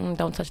 no,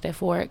 don't touch that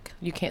fork.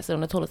 You can't sit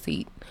on the toilet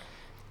seat.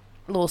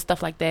 Little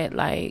stuff like that,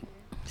 like.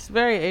 It's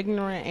very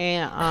ignorant,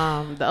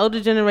 and the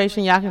older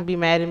generation, y'all can be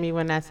mad at me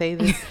when I say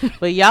this,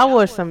 but y'all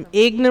were some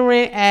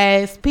ignorant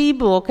ass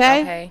people,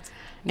 okay?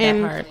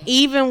 And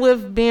even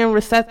with being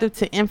receptive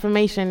to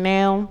information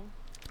now,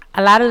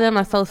 a lot of them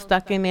are so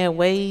stuck in their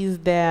ways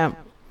that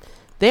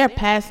they're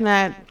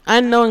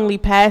unknowingly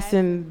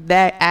passing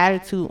that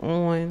attitude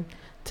on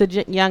to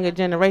younger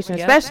generation,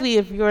 especially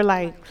if you're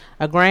like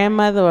a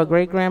grandmother or a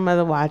great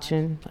grandmother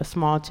watching a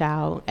small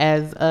child,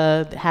 as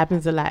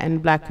happens a lot in the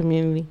Black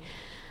community.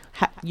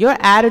 Your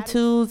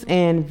attitudes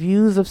and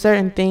views of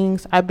certain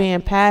things are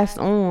being passed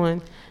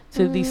on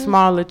to these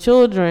smaller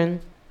children,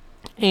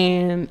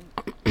 and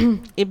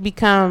it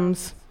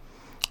becomes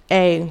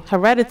a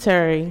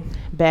hereditary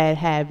bad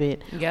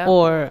habit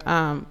or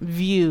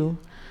view,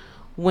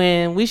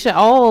 when we should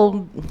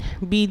all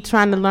be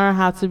trying to learn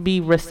how to be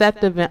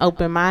receptive and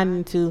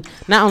open-minded to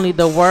not only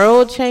the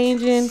world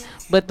changing,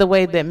 but the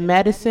way that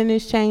medicine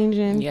is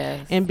changing,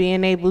 and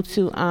being able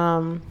to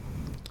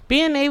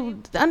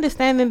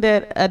understanding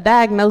that a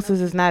diagnosis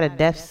is not a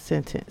death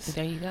sentence.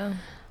 There you go.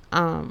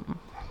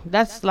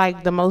 That's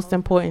like the most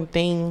important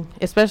thing,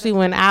 especially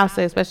in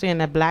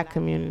the Black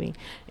community,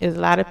 is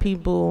a lot of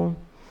people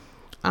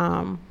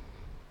don't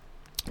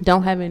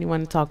have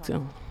anyone to talk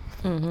to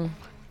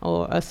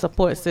or a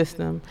support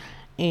system.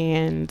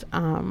 And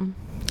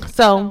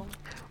so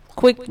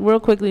real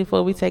quickly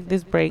before we take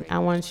this break, I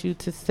want you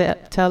to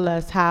tell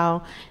us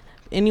how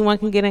anyone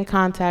can get in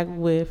contact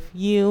with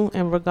you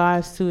in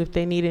regards to if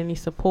they need any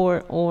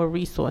support or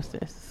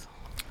resources.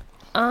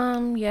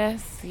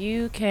 Yes,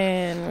 you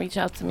can reach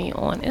out to me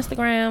on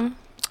Instagram.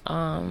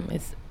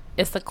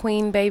 It's a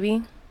Queen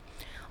Baby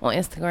on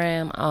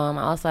Instagram.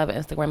 I also have an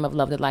Instagram of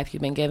Love the Life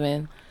You've Been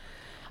Given.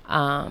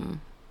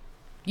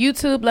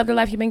 YouTube, Love the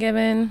Life You've Been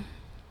Given.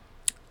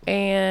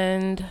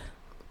 And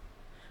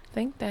I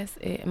think that's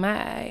it.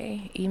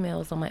 My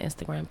email is on my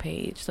Instagram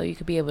page, so you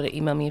could be able to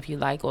email me if you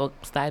like, or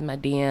slide in my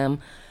DM.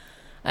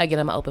 Again,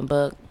 I'm an open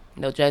book,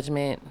 no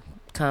judgment.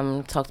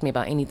 Come talk to me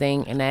about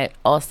anything. And that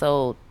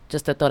also,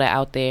 just to throw that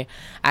out there,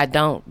 I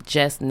don't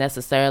just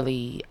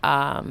necessarily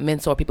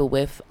mentor people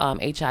with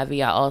HIV.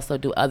 I also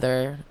do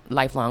other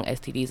lifelong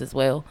STDs as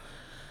well.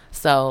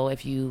 So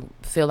if you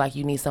feel like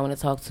you need someone to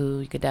talk to,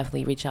 you could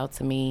definitely reach out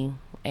to me,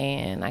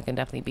 and I can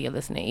definitely be a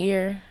listening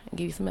ear and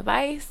give you some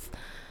advice.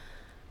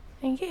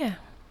 And yeah.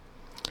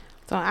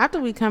 So after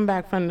we come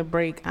back from the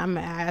break, I'm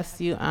gonna ask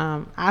you.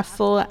 I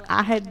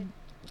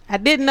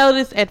didn't know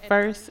this at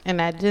first,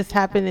 and I just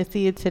happened to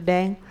see it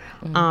today.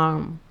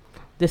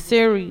 The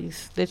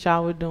series that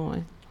y'all were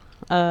doing,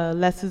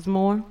 Less is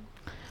More.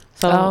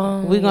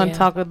 So we're going to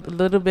talk a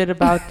little bit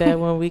about that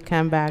when we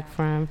come back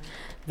from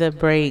the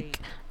break.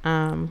 So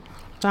I'm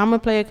going to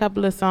play a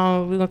couple of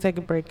songs. We're going to take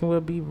a break and we'll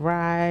be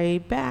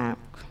right back.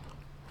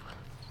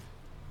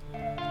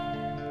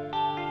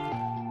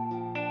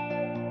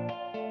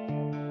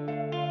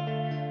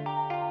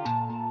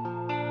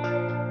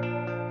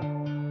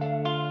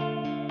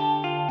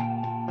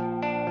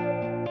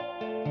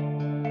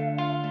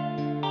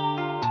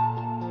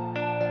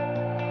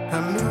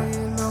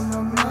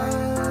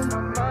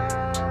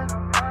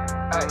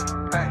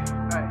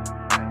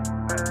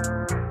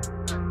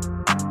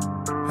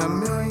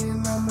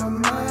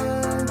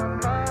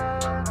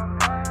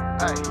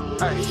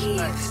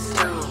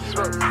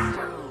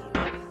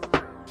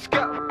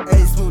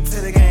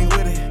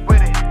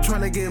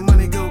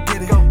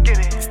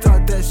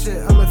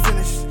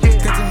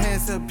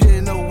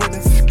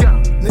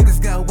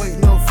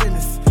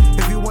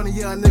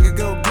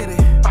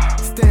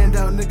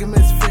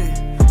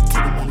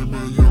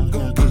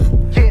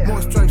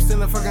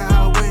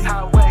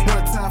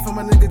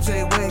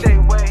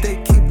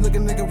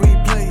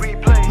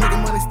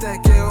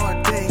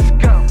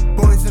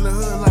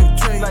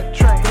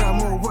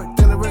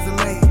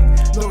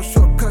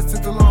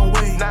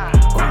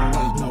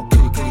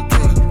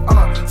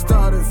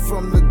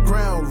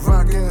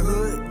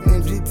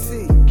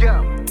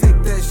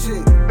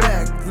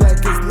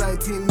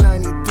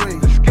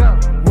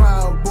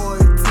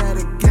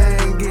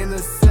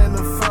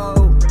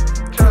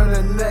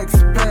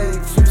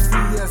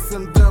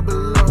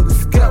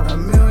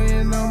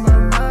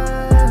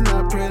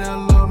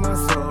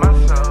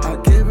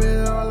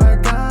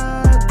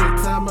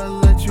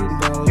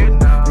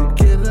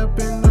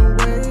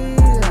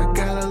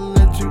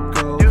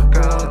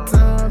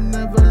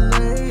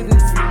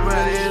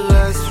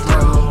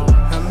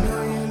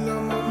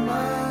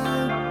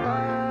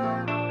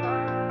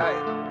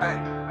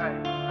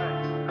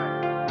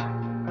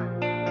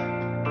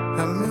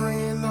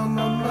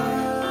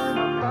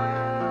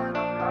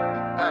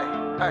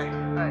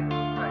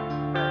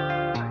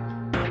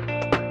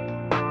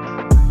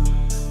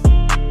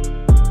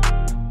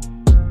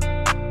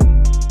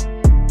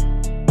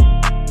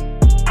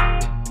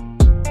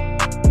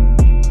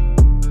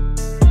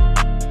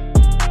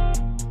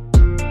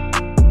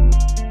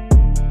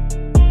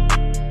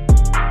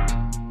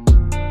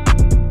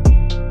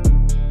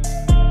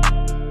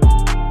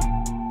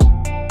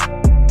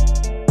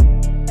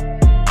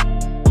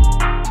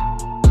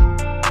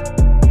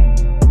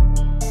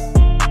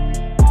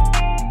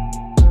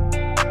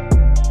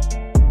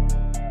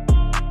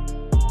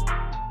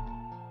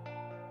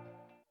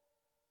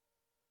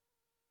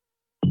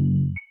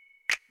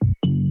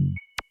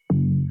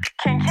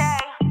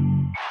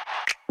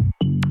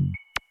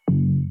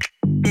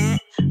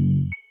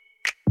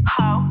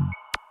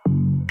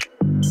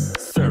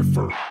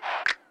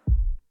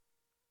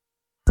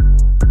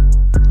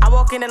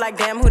 In it like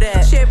damn who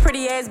that? She a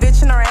pretty ass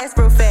bitch and her ass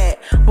real fat.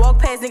 Walk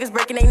past niggas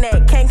breaking their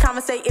neck. Can't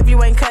conversate if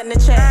you ain't cutting the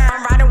check.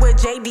 I'm riding with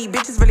JD,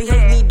 bitches really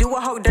hate me. Do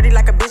a hoe dirty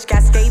like a bitch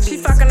got scabies. She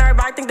fucking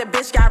everybody, think the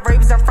bitch got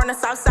rabies. I'm from the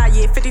south side,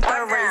 yeah,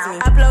 53rd raised me.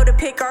 Upload a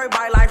pic,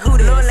 everybody like who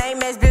this? Little lame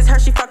ass bitch, her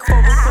she fucking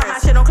for Put my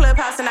shit on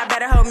Clubhouse and I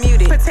better her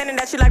muted. Pretending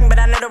that she like me, but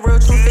I know the real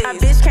truth is. A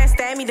bitch can't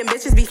stand me, them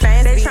bitches be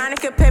fancy. They trying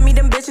to compare me,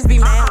 them bitches be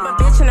mad. I'm a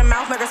bitch in the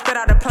mouth, make her spit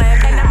out a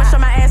plan. And I'ma show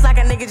my ass like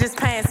a nigga just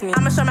pants me.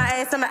 I'ma show my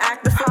ass, I'ma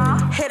act the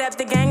fool. Hit up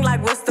the gang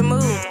like what's the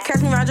move?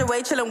 Catch me round your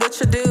way, chillin' with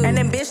your dude. And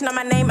then bitch know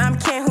my name, I'm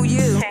Ken, who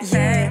you?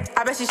 Yeah,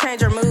 I bet she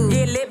changed her mood.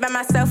 Get lit by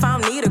myself, I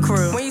don't need a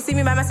crew. When you see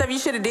me by myself, you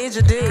should've did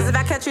your due. Cause if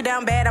I catch you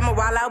down bad, I'm a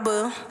wild out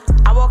boo.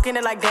 I walk in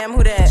it like damn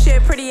who that? She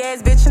a pretty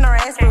ass bitch and her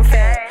ass real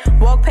fat.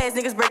 Walk past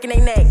niggas breaking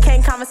their neck.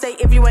 Can't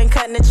conversate if you ain't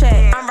cutting the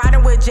check. I'm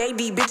riding with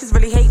JD, bitches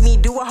really hate me.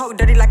 Do a hoe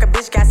dirty like a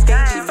bitch got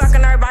scabies. She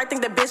fucking everybody,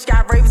 think the bitch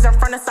got rabies. I'm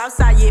from the south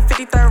side, yeah,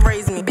 53rd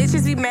raised me.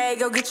 Bitches be mad,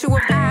 go get you a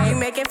bag. You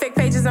making fake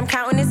pages, I'm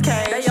counting this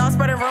cash. They all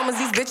spreading rumors,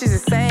 these bitches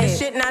is sad. This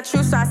shit not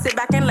true, so I sit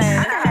back and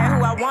laugh. I can have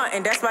who I want,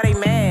 and that's why they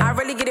mad. I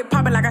really get it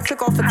poppin' like I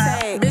took off a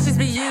tag. Bitches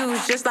be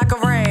used just like a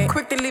rag.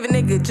 Quick to leave a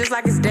nigga just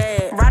like his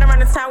dad. Ride around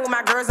the town with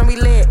my girls and we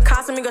lit.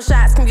 Casamigos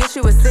shots can get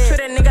you a sip.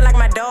 Treat a nigga like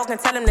my dog and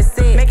tell him to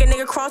sit. Make a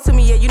nigga cross to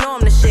me, yeah, you know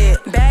I'm the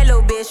shit. Bad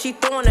little bitch, she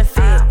throwing a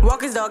fit.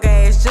 Walk his dog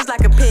ass just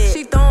like a pit.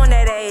 She throwing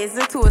that ass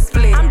into a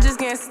split. I'm just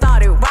getting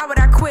started, why would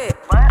I quit?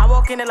 I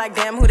walk in it like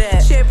damn who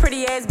that? She a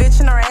pretty ass bitch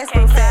and her ass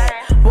real fat.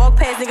 Walk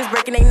past niggas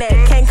breaking their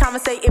neck. Can't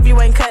conversate if you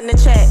ain't cutting the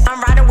check.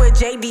 I'm riding with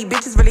JD,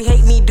 bitches really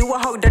hate me. Do a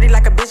hoe dirty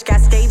like a bitch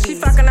got scabies. She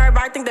fucking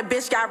everybody, think the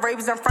bitch got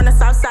rabies. I'm from the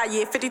south side,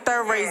 yeah,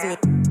 53rd raised me.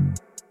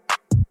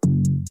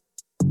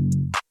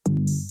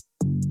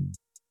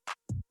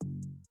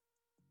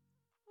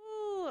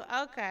 Ooh,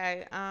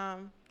 okay.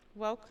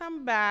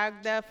 Welcome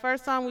back. The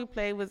first song we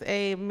played was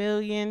A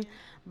Million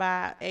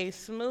by A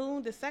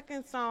Smooth. The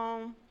second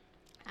song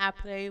I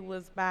played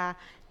was by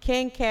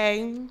Ken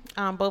K.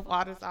 Both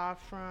artists are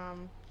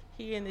from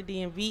here in the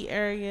DMV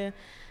area.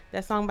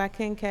 That song by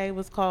Ken K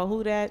was called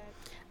Who That.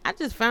 I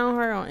just found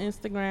her on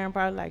Instagram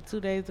probably like 2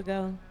 days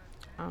ago.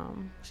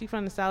 She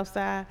from the south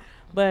side,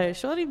 but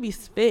shorty be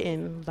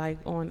spitting like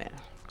on that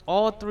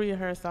all 3 of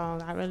her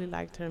songs. I really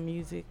liked her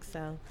music.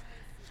 So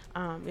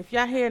if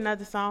y'all hear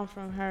another song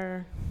from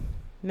her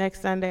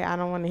next Sunday, I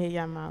don't want to hear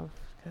your mouth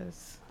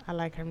because I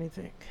like her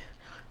music.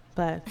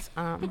 But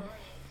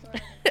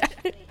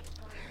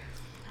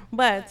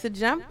but to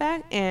jump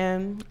back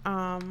in,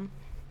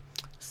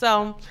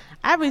 so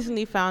I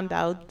recently found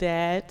out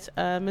that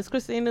Miss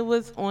Christina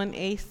was on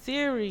a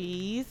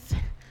series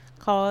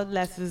called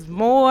Less Is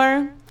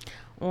More.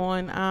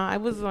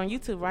 It was on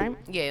YouTube, right?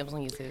 Yeah, it was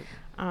on YouTube.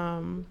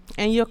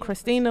 And your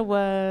Christina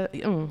was,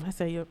 I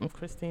say your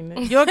Christina.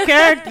 Your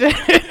character,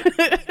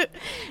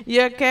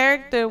 your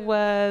character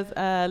was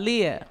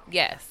Leah.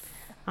 Yes.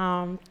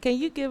 Can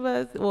you give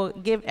us, or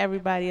give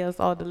everybody else,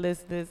 all the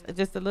listeners,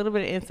 just a little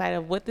bit of insight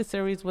of what the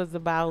series was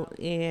about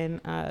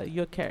in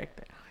your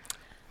character?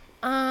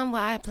 Well,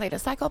 I played a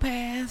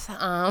psychopath.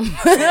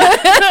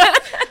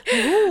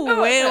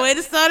 Ooh, way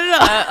to start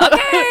it off.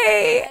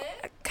 Okay,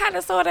 kind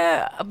of, sort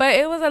of, but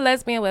it was a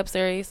lesbian web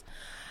series.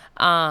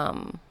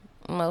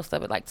 Most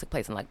of it took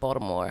place in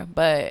Baltimore,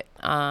 but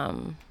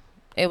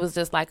it was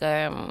just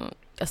a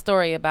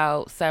story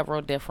about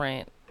several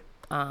different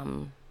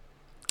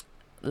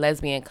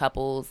lesbian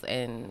couples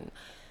and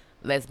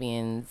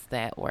lesbians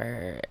that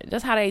were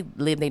just how they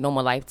lived their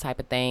normal life type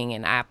of thing.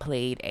 And I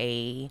played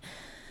a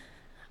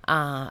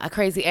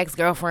crazy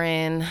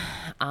ex-girlfriend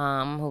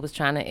who was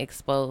trying to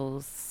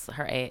expose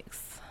her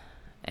ex,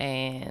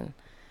 and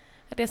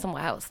I did some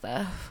wild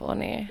stuff on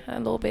there a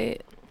little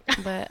bit,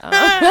 but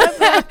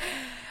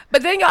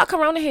but then y'all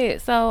Corona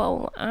hit,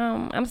 so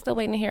I'm still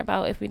waiting to hear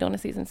about if we're doing a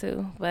season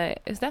 2, but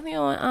it's definitely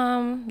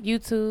on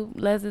YouTube.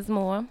 Less Is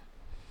More.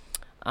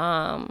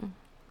 How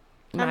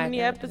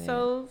many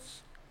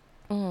episodes?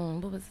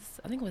 What was this?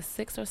 I think it was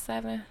 6 or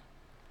 7.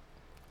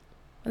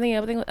 I think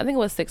it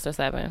was 6 or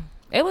 7.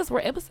 It was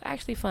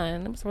actually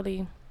fun. It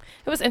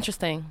was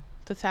interesting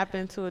To tap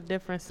into a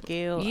different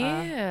scale.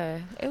 Yeah,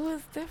 it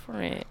was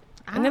different.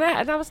 And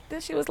then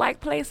she was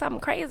like, play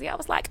something crazy. I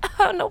was like,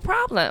 oh, no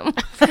problem.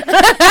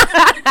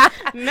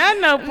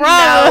 No problem.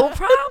 No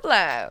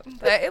problem.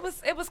 But it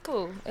was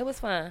cool. It was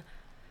fun.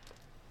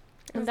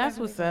 And that's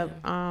what's up.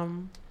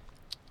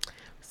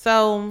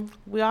 So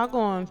we are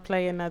going to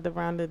play another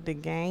round of the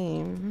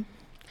game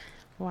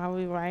while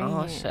we right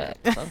Oh, here.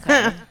 shucks.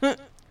 Okay.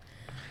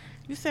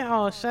 You said,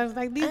 oh, shucks.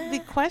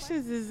 The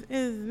questions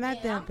is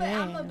not that bad.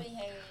 I'm going to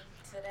behave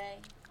today.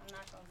 I'm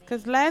not going to be.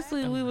 Because last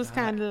week we was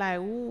kind of like,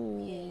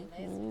 ooh. Yeah,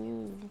 last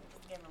week was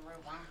getting real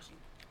raunchy.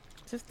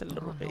 Just a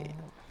little bit.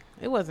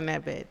 It wasn't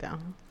that bad, though.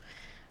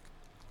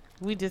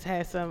 We just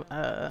had some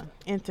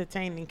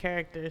entertaining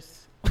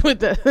characters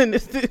with us in the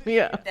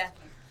studio. Definitely.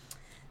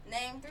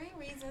 Name 3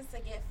 reasons to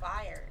get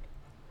fired.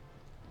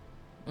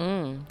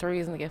 3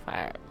 reasons to get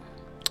fired.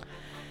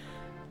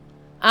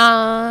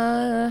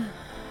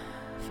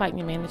 Fighting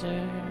your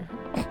manager.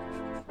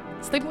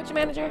 Sleeping with your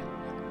manager.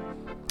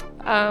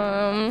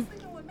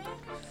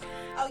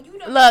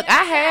 Look,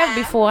 I have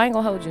before. I ain't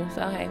gonna hold you.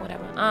 So hey,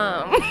 whatever.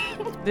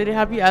 Did it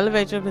help you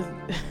elevate your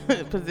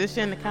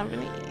position in the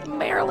company?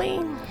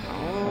 Barely.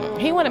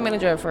 He wasn't a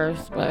manager at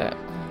first, but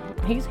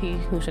he's he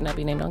who should not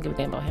be named. Don't give a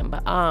damn about him.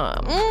 But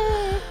Let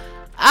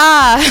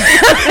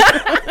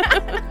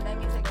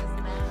me take this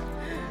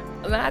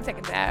nap. Then I take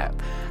a dab.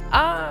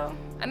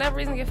 Another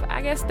reason to get,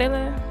 I guess,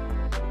 stealing. I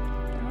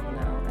don't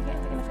know. I can't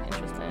think of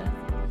anything interesting.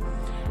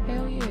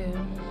 Hell yeah.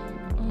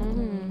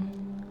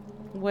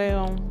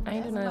 Well, I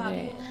ain't do none of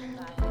that.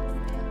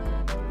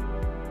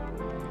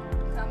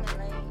 Coming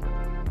late.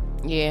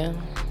 Yeah.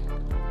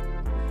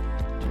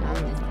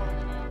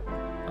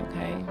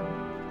 Okay.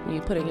 When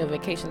you put in your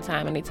vacation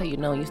time and they tell you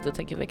no, you still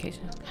take your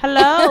vacation.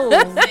 hello.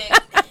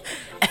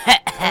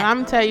 And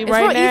I'm tell you It's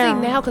right real now.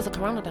 easy now because of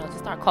Corona. Just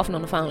start coughing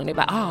on the phone and they're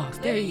like, oh, You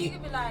stay.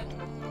 could be like,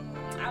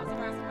 I was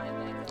around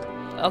somebody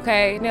that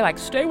Okay. And they're like,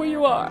 stay where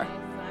you are. I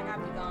got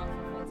to be gone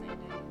for 14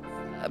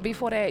 days.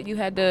 Before that, you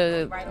had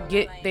to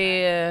get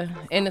there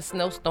in a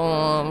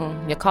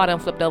snowstorm. Your car done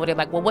flipped over. They're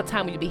like, well, what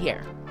time will you be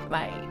here?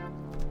 Like,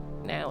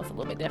 now it's a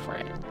little bit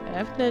different.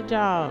 F their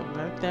job.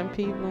 F them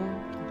people.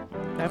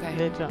 F Okay.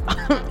 their job.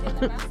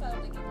 Killing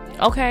myself to get paid.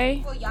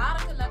 Okay. For y'all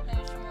to collect the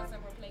insurance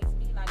and replace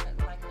me like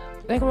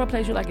nothing. They can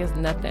replace you like it's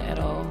nothing at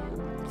all.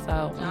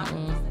 So, Y'all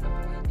can just send a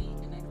point D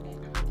the next day.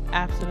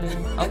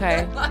 Absolutely.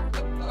 okay. Like,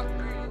 for real.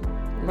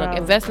 Look, Bro.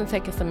 invest in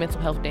taking some mental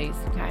health days.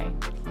 Okay.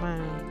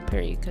 Man.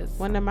 Period. Because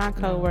One of my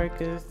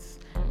coworkers,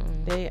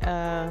 they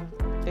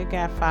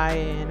got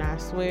fired, and I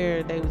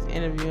swear they was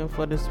interviewing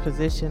for this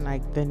position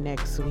like the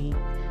next week.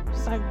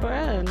 It's like,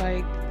 bruh,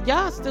 like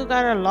y'all still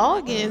got our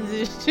logins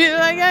and shit.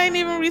 Like I ain't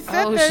even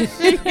reset Oh, that shit.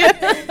 shit yet.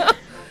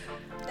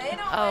 They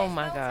don't Oh, waste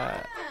my no God.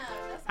 time.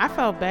 That's I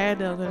felt bad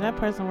though, cause that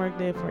person worked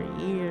there for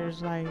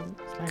years, like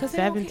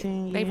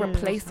 17 years. they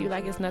replace you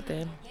like it's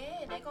nothing.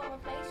 Yeah, they gonna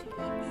replace you.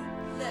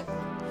 Look,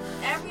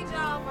 every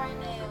job right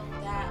now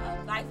got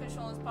a life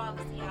insurance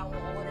policy out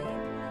with all their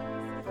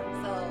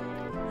employees. So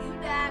you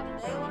die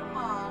today or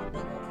tomorrow, they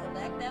gonna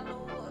collect that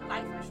little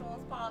life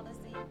insurance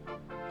policy,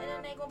 and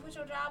then they gonna put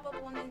your job up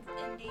on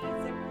Indeed,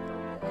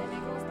 ZipRecruiter, and they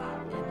gonna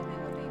stop. And then they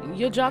gonna do.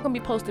 Your job gonna be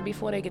posted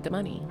before they get the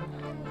money.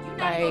 You're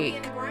gotta go be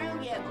in the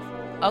ground yet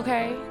before.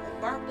 Okay.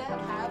 Burnt up,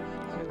 however you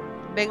put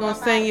it. They gonna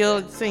send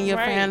your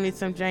Right. family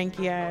some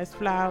janky ass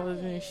flowers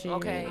and shit.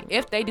 Okay.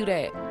 If they do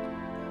that,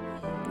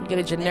 you get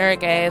a generic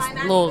They ass might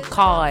not little even show up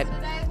card. to the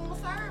day of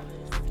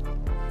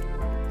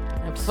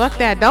service. Fuck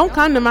that. Don't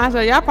come to my show.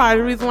 Y'all probably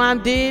the reason why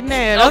I'm dead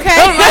now.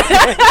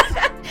 Okay.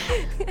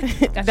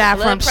 Die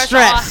from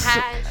stress. My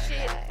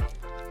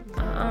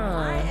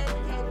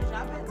educators,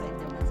 y'all better take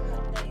them mental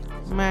health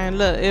days. Man,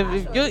 look, if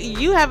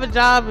you have a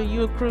job and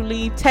you accrue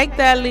leave, take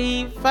that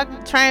leave. Fuck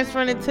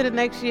transferring it to the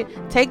next year.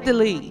 Take the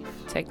leave.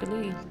 Take the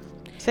leave.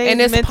 Say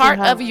And it's mental part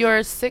health. of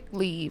your sick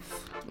leave.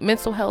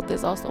 Mental health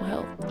is also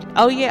health.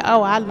 Oh yeah.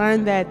 Oh, I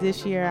learned that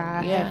this year.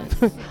 I Yes.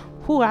 have.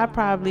 I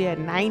probably had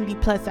 90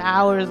 plus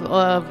hours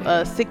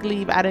of sick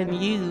leave I didn't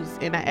use,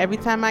 and every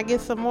time I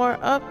get some more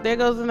up, there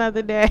goes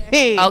another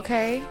day.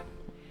 Okay.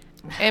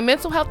 And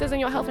mental health is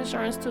in your health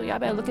insurance too. Y'all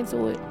better look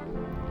into it.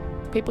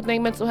 People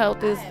think mental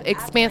health is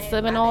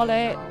expensive and all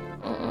that.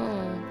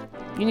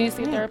 You need to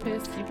see a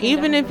therapist. You can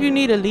Even if definitely- you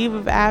need a leave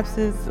of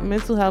absence,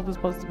 mental health is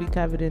supposed to be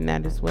covered in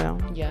that as well.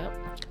 Yep.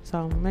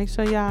 So make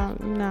sure y'all,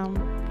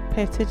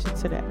 pay attention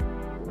to that.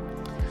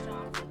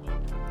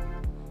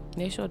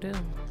 They sure do.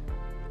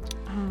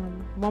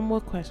 One more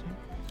question.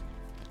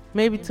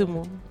 Maybe two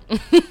more.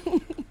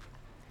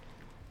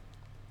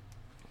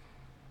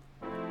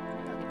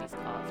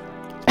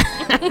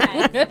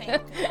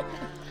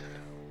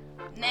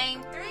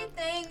 Name 3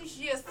 things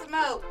you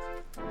smoke.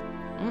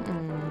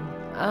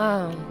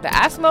 That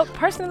I smoke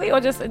personally or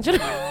just in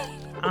general?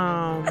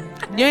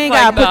 You ain't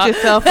gotta put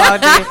yourself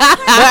out there.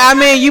 But I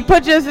mean, you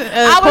put your.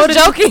 I was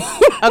joking.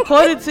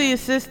 According to your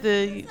sister,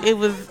 it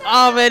was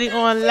already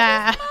on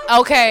live.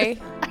 Okay.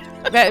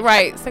 That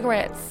right.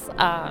 Cigarettes.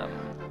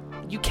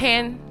 You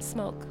can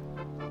smoke.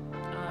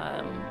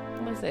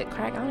 What is it?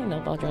 Crack? I don't even know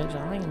about drugs.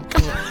 Y'all. I ain't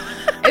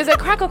even Is it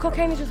crack or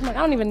cocaine that you smoke? I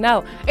don't even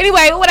know.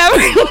 Anyway, whatever.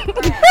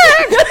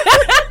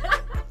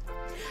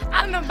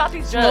 I don't know about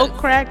these drugs. Smoke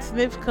crack,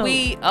 sniff coke.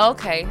 We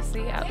okay.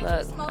 See, I Can't you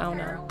look. smoke I don't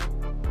know. heroin?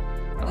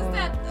 What's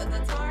that? The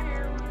tar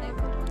heroin they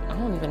put on? I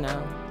don't even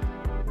know.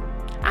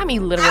 I'm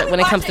illiterate when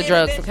it comes to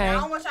drugs. Okay. I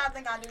don't want y'all to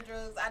think I do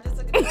drugs. I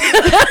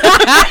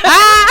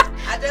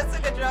just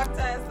took a drug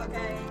test.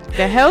 Okay.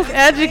 The health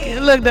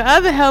educator. Look, the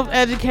other health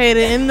educator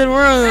in the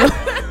room.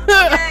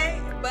 Okay,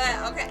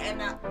 but okay, and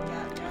now,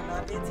 yeah,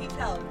 I did teach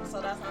health,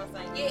 so that's what I'm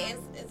saying. Yeah,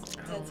 it's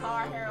the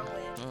tar heroin.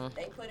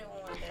 They put it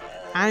on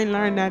the. I ain't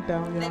learned that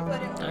though, They y'all.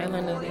 put it on I the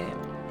learned oil, that.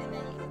 and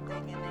then you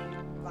think and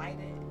they light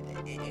it.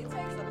 It takes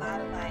a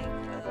lot of like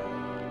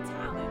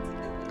talent to do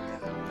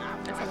it. 'Cause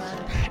That's a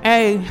lot.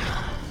 Hey,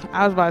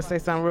 I was about to say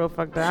something real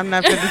fucked up. I'm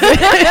not gonna say.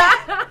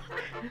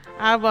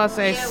 I was about to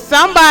say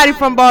somebody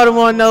from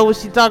Baltimore know what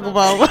she talking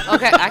about.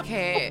 Okay, I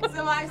can't.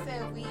 Somebody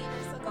said weed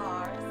and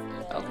cigars.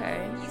 Yeah.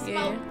 Okay. You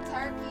Yeah. smoke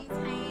turkeys,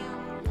 ham.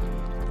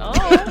 Oh,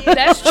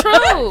 that's true.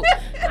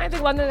 I didn't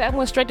think about that. I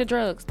went straight to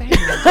drugs. Damn.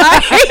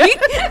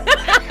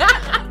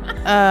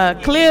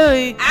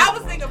 Clearly, I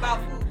was thinking about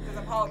food because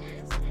I'm hungry.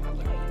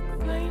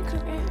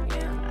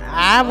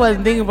 I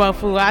wasn't thinking about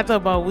food. I thought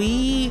about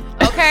weed.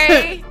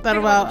 Okay. Thought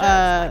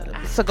about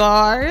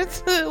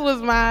cigars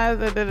was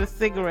mine, and then the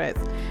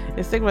cigarettes.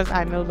 The cigarettes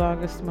I no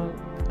longer smoke.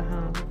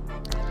 I'm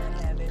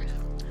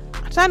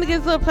trying to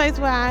get to a place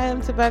where I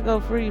am tobacco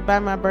free by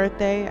my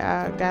birthday.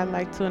 I got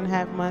like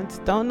 2.5 months.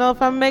 Don't know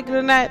if I'm making it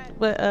or not,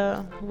 but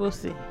we'll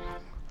see.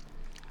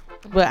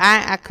 But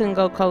I couldn't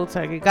go cold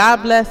turkey.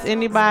 God bless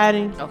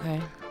anybody. Okay.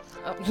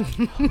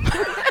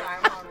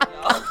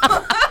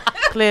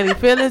 Clearly,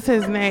 Phil is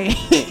his name.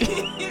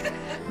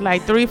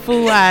 Like 3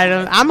 food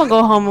items. I'm gonna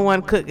go home and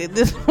want to cook at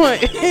this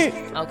point.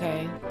 Okay.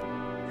 Okay,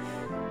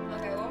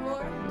 one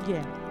more.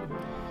 Yeah.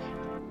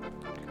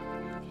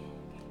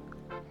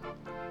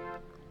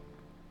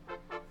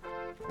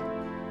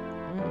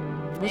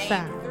 What's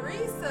that? Name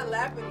 3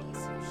 celebrities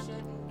who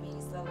shouldn't be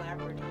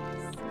celebrities.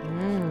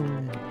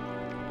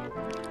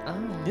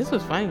 Oh. This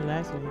was funny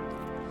last week.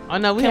 Oh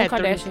no, we Kim had 3.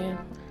 Kardashian.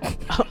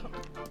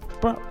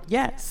 Bro,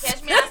 yes.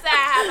 Catch me outside.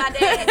 How about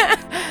that?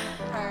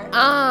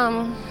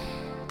 Her.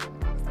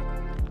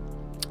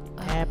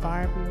 Bad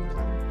Barbie. or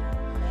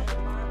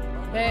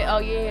something. Oh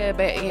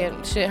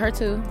yeah, shit, her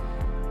too.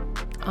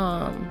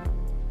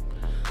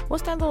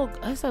 What's that little?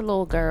 That's a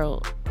little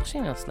girl. She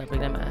ain't no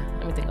celebrity, am I?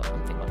 Let me think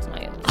about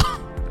somebody else.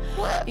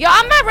 Yo,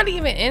 I'm not really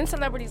even in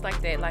celebrities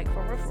like that. Like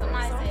for real. So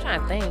I'm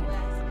trying to think.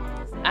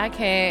 I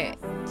can't.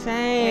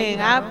 Dang,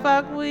 I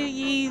fuck with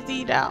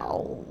Yeezy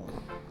though.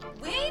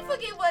 We ain't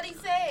forget what he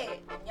said.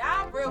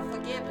 Y'all real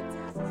forgiving.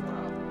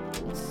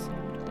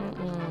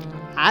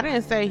 I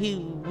didn't say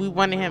we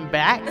wanted him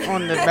back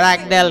on the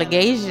black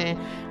delegation.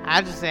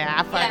 I just said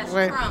I fuck Yes,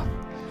 with Trump.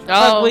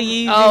 Oh, with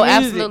Yeezy oh,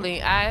 music.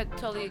 absolutely. I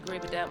totally agree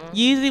with that one.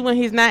 Yeezy when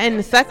he's not in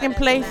the second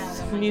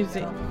place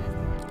music.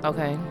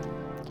 Okay.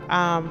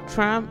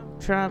 Trump,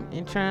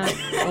 and Trump.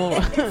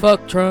 Or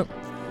Fuck Trump.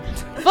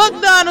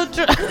 fuck Donald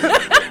Trump.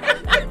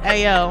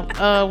 Hey yo,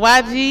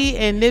 YG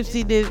and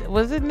Nipsey did.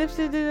 Was it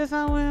Nipsey did a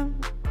song with him?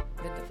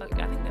 I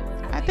think that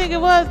was. I think it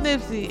was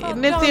Nipsey. Fuck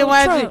Nipsey and Donald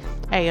YG. Trump.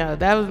 Hey,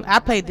 I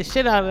played the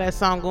shit out of that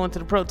song going to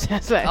the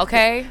protest. Like,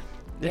 Okay.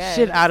 the Yes.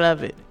 shit out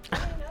of it. Those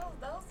were good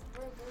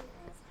ones.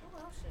 Who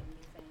else shouldn't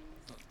be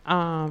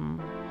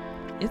famous?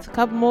 It's a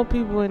couple more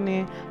people in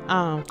there.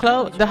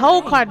 Khloe, the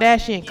whole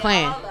Kardashian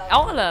clan.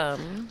 All of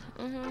them.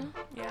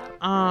 Yeah.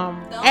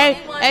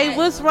 Hey,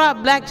 what's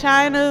Rock Black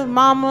China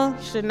mama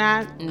should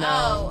not.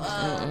 No.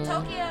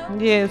 Tokyo.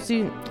 Yeah,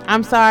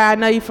 I'm sorry, I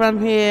know you from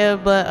here,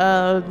 but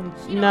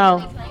She no.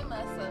 don't really claim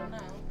us, so no.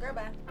 Girl,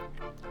 bye.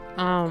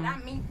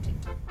 Not me.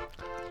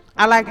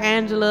 I like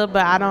Angela,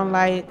 but I don't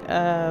like My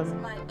aunt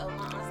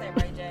said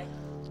Ray J.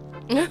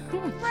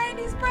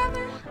 Brandy's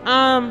brother.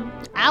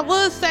 I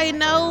would say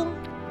no,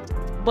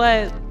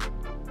 but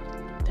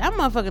that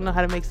motherfucker know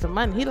how to make some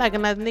money. He like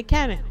another Nick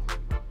Cannon.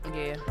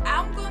 Yeah.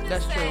 I'm gonna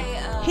That's say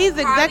He's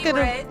Carly executive.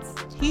 Reds.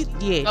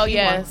 Oh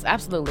yes,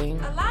 absolutely. A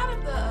lot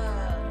of the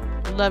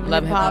Love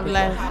Love hip hop. hip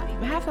Like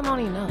Half him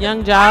only know. Young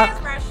why Jock. is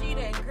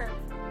Rashida and Kirk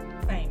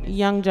famous?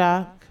 Young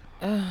Jock.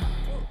 Well, you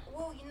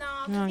know,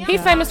 'cause Young Young He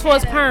Jock. famous for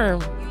his had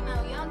perm. You know,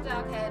 Young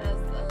Jock had us is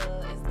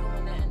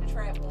doing that in the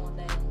trap going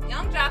down.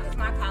 Young Jock is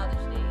my college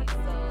days, so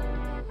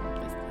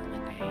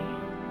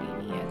Meet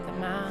me at the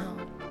mall.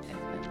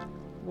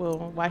 Well,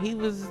 while he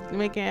was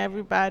making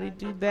everybody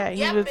do that, he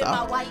yep, was in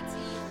my white tee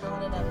and all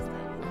that other stuff.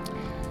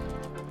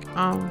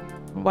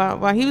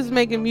 while he was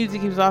making music,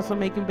 he was also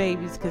making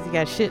babies because he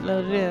got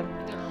shitload of them.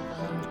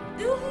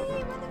 Do he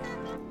really got that?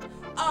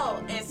 Oh,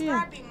 and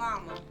Scrappy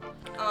Mama.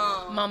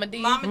 Mama D.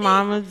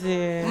 Mama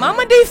did.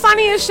 Mama D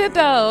funny as shit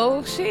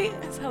though. She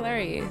is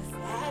hilarious.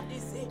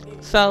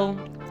 So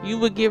you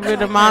would get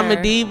rid of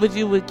Mama D, but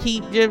you would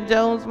keep Jim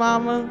Jones'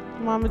 Mama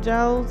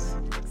Jones.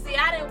 See,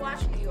 I didn't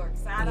watch New York,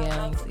 so I don't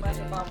know too much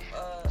about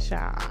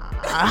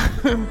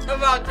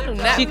about Jim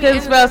Jones. She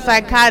couldn't spell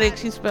psychotic.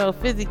 She spelled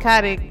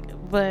physicotic,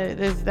 but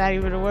it's not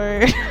even a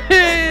word.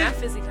 Not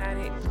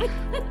physicotic.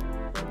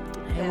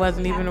 It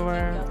wasn't even a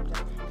word.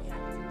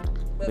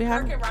 But We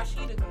have- Kirk and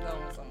Rashida can go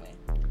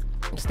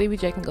somewhere. Stevie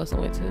J can go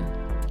somewhere too.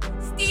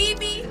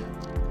 Stevie.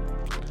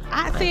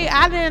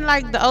 I didn't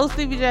like the old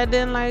Stevie J. I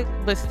didn't like,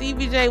 but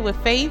Stevie J with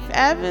Faith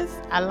Evans,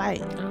 I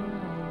like.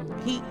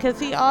 Cause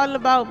he all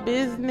about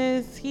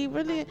business. He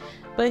really,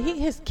 but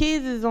his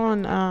kids is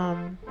on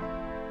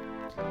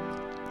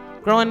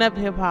Growing Up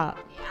Hip Hop,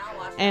 Yeah, I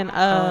watched and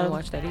I don't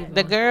watch that either.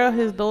 the girl,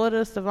 his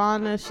daughter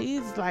Savannah,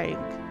 she's like,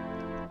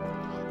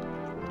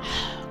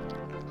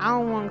 I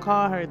don't want to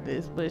call her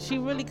this, but she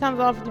really comes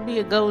off to be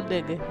a gold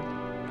digger.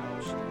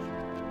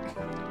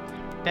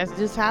 That's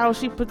just how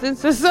she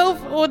presents herself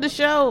on the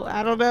show.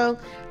 I don't know.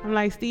 I'm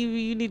like,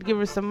 Stevie, you need to give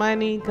her some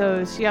money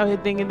because she out here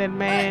thinking that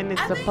man is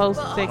supposed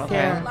to take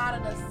care A of. lot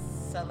of the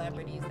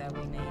celebrities that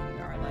we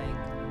named are like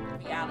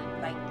reality,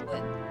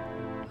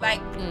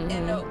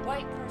 in the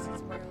white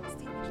person's world,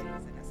 Stevie J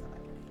isn't a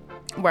celebrity.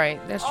 Right,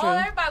 that's true.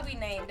 Everybody we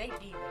named, they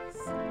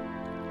divas.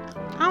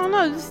 I don't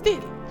know.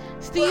 Stevie,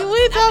 Well,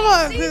 what you talking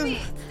about?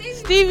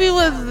 Stevie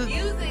was.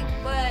 music,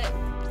 but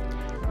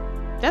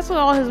That's where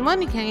all his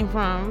money came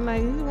from.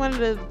 Like, he's one of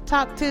the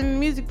top 10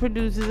 music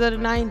producers of the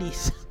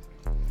 90s.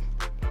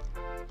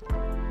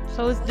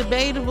 So it's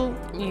debatable.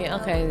 Yeah,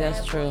 okay,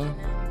 that's true.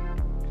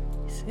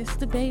 It's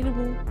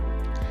debatable.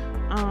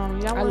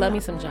 Y'all I love me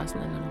some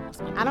Jocelyn.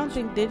 I don't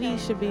think Diddy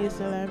should be a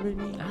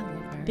celebrity. I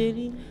love her.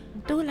 Diddy?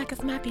 Do it like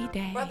it's my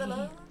B-Day. Brother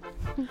Love.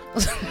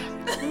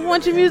 You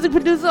want your music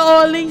producer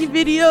all in your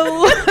video?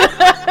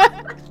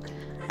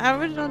 I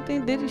really don't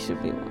think Diddy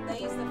should be one. They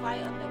used to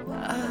fight on the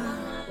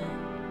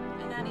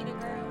and I Need a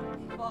Girl.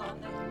 He fought on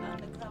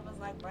the covers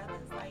like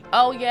brothers. Like,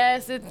 Oh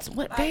yes, it's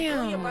what? like your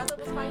Damn. brother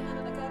was fighting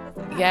under the covers.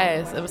 Like,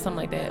 Yes, it was something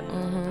like that.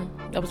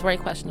 That was very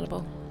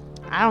questionable.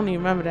 I don't even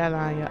remember that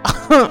line,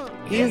 y'all.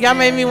 Y'all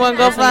made me want to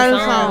go find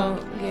the song.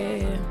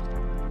 Yeah.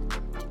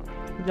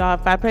 Y'all,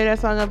 if I play that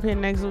song up here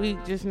next week,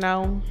 just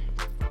know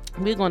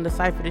we're going to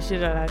decipher the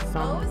shit out of that Oh,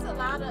 song. it's a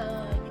lot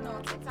of,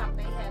 on TikTok,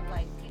 they have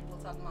like people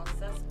talking about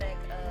suspect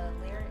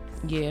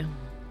lyrics. Yeah.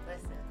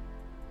 Listen,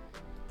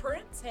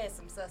 Prince had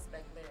some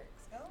suspect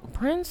lyrics. Yo.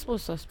 Prince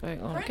was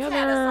suspect on Prince Killer.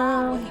 had a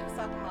song where he was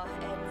talking about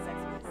having sex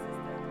with his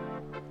sister.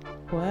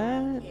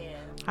 What? Yeah.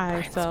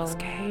 Alright, Prince so was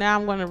gay. now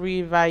I'm going to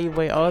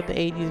reevaluate all the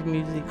 80s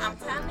music. I'm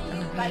telling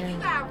you, like, you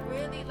got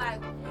really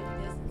listen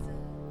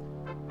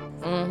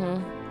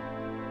to.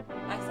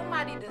 Like,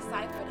 somebody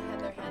deciphered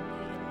Heather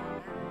Headley in my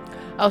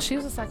mind. Oh, she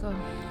was a psycho.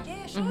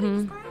 Yeah, Shorty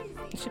was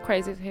crazy. She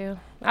crazy as hell.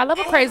 I love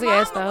a And crazy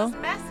his ass mama though. was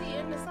messy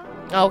in the song.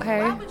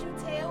 Okay. Why would you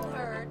tell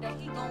her that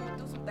he gonna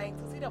do some things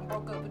because he done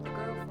broke up with the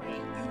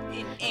girlfriend?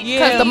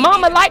 Yeah. Cause the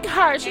mama liked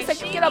her. She And said,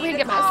 she "Get over here,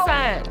 need and get to my call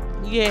son."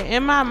 Yeah,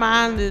 in my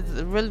mind,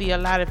 there's really a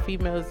lot of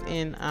females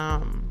in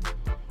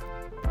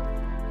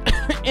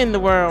in the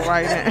world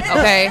right now.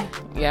 Okay.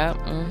 Yeah.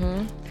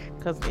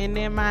 Because in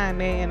their mind,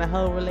 they're in a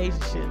whole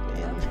relationship.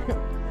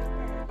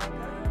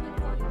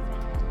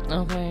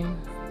 Okay. You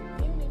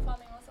need to follow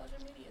me on social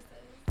media,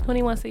 sis.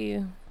 21 see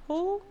you.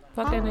 Who?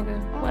 Fuck that nigga.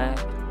 What?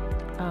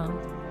 Oh.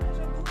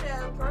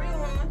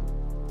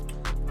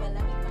 But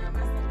let me find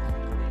my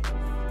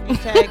second. You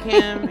tag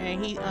him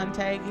and he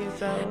untag you,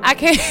 so. I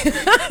can't.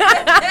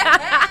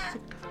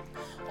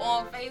 On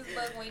on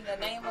Facebook when the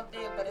name up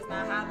there, but it's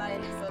not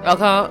highlighted. So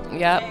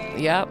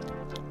Okay. Yep.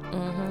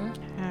 Mhm.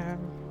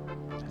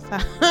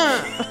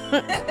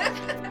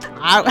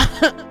 I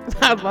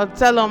was about to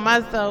tell on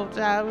myself,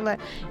 child. I was like,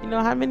 you know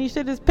how many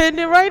shit is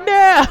pending right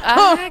now?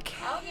 Oh yeah,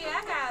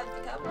 I got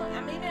a couple.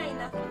 I mean, it ain't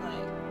nothing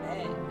like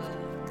that.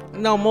 But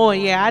No more.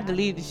 Yeah, I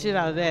deleted the shit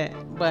out of that.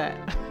 But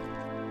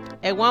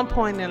at one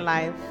point in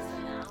life,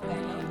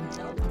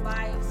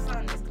 nobody's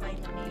son is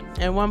claiming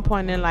me. at one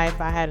point in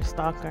life, I had a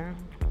stalker.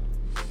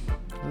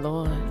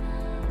 Lord,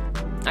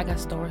 I got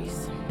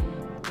stories.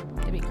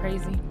 They be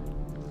crazy.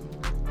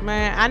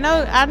 Man, I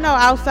know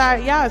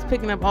outside y'all is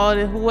picking up all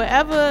this.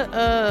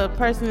 Whoever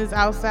person is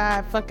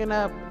outside fucking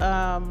up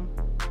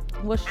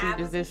what street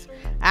is this?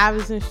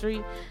 Iverson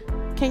Street.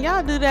 Can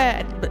y'all do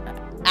that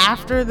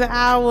after the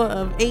hour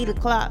of 8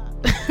 o'clock?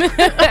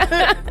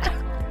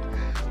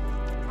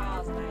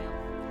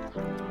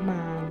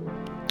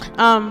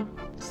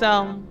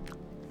 So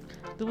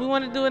do we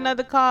want to do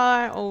another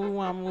card or we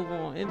want to move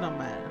on? It don't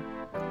matter.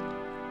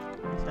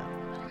 So,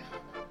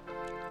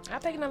 I'll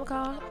take another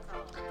call.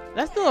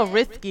 let's do a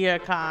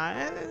riskier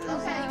card.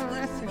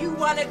 You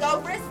want to go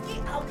risky?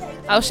 Okay.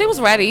 Oh, she was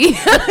ready.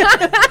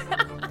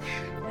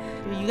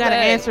 You gotta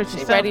answer to She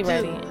yourself ready. too.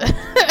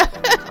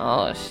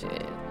 Oh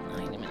shit.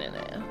 I ain't even in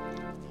there.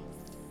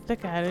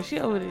 Look at her. She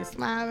over there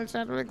smiling,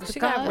 trying to make the She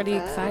got card. pretty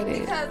excited.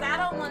 Because I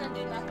don't want to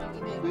do nothing we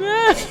did.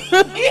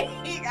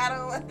 I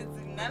don't want to do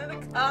none of the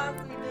calls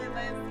we did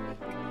last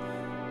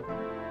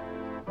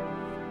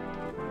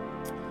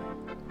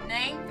week.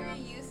 Name 3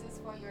 uses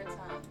for your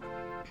tongue.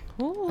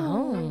 Ooh.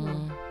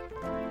 Oh.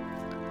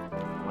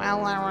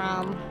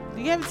 Well,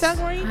 do you have a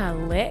tongue ring? A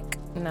lick?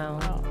 No.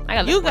 Oh. I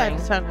got a You lick got ring.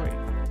 a tongue ring.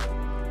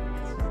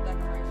 It's just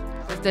decoration.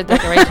 It's the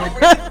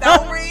decoration.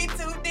 Don't read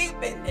too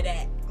deep into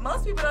that.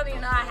 Most people don't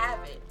even know I have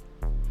it.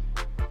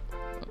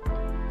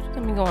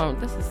 Let me go on.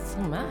 This is so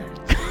much.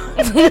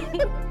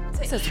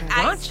 This is eat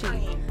ice raunchy.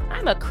 cream.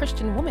 I'm a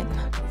Christian woman.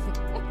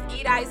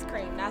 Eat ice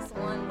cream. That's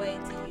one way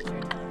to use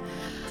your tongue.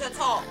 To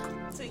talk.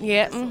 To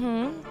Yeah. use.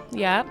 Mm-hmm.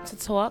 Yeah. To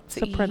talk. To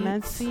To eat.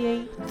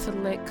 pronunciate. To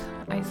lick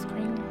ice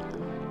cream.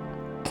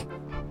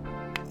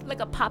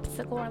 Like a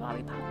popsicle or a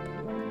lollipop.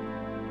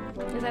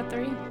 Is that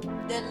 3?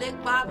 The lick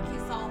barbecue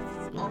sauce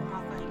off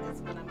my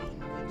fingers when I'm eating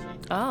good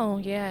shit. Oh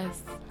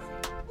yes.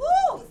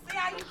 Woo! See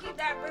how you keep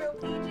that real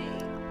PG?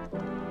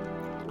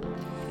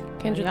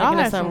 Kendrick Y'all looking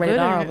at had some something rated good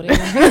R in- over there.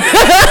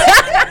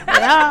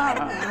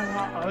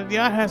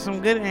 Y'all had some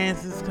good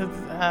answers because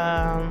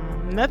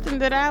nothing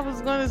that I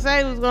was going to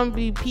say was going to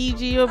be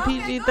PG or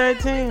PG-13.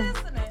 We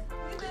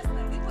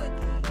listening. We put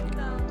key, you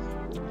know.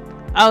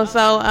 Oh,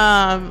 so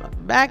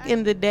back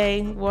in the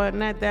day, well,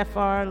 not that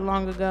far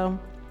long ago,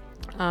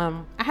 I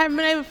haven't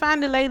been able to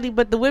find it lately,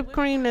 but the whipped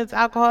cream that's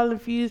alcohol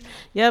infused,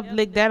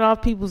 lick that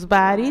off people's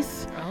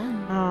bodies,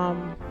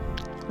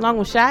 along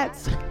with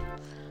shots.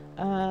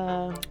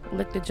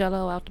 Lick the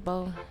Jello out the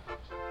bowl.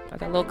 Out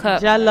that little cup.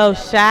 Jello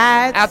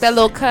shots. Out that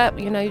little cup.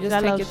 You know, you just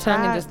Jell-O take your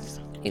tongue and shots.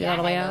 just eat it all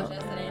the way out.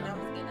 Yesterday and I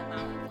was getting them out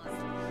at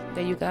once.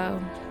 There you go.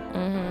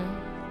 Mm-hmm.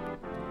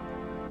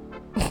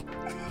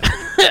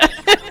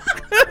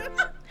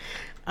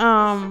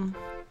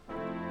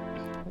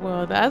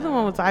 Well, the other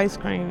one was ice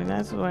cream, and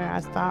that's where I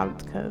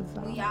stopped because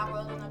Y'all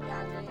rolling up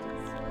y'all dreams.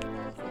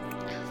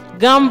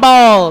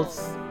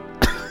 gumballs.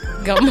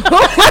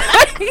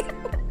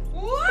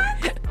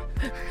 What?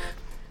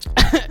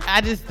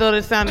 I just thought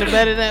it sounded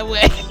better that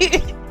way.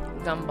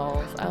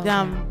 Gumballs. Oh.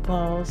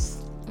 Gumballs.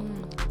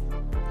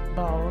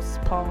 Balls.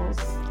 Paws.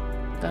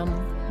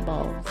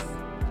 Gumballs.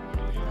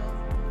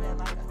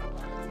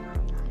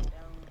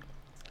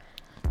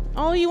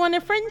 Oh, you want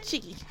a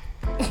Frenchie?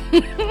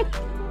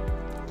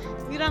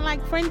 You don't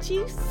like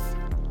Frenchies?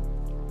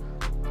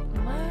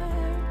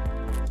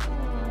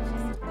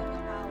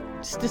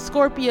 It's the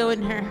Scorpio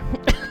in her.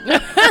 You know,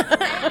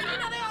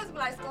 they always be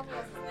like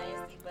Scorpios is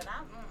nasty, but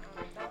don't.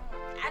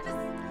 I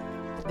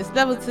just, It's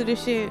double to the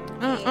shit.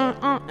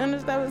 And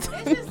it's double to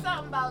it's just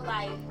something about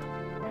like,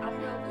 I'm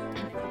real weird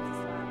when it comes to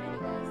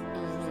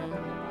slime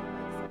anyway. So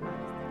it's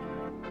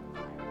just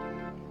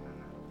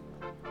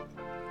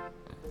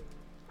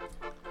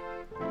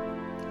something about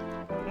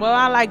like Well,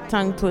 I like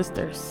tongue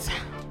twisters.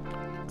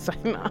 So,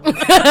 no.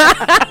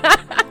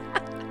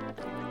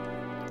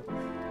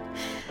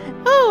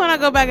 Oh, when I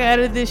go back and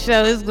edit this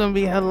show, it's going to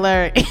be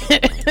hilarious. I'm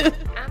here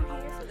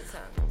for the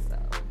tongue,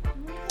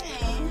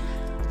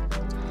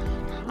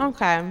 so.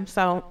 Okay,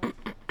 so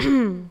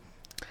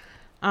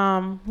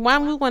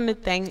one, we want to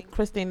thank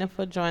Christina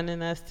for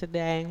joining us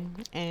today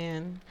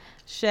and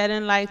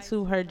shedding light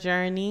to her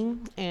journey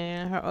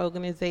and her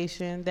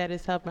organization that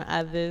is helping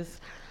others.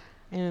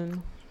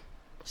 And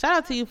shout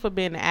out to you for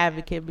being an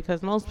advocate,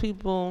 because most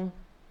people,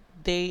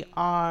 they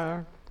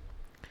are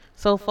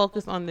so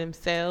focused on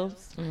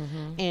themselves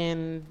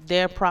and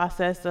their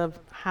process of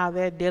how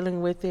they're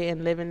dealing with it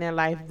and living their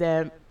life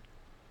that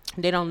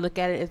they don't look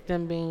at it as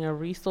them being a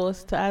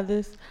resource to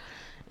others.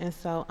 And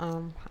so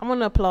I want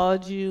to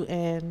applaud you,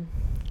 and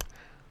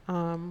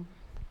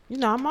you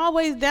know, I'm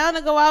always down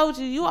to go out with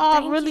you. You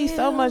are Thank really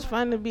so you. much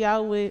fun to be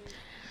out with.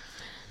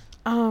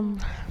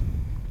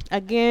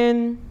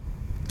 Again,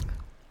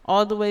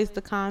 all the ways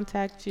to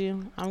contact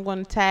you. I'm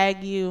going to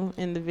tag you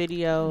in the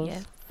videos.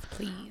 Yes,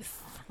 please.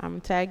 I'm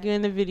going to tag you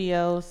in the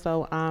video.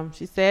 So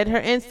she said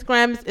her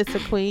Instagram is It's a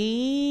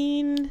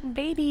Queen.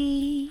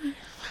 Baby.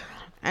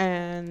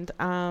 And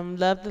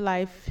love the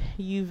life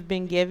you've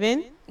been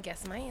given.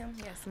 Yes, ma'am.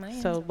 Yes,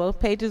 ma'am. So both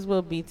pages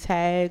will be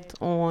tagged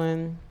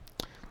on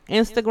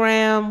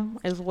Instagram,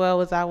 as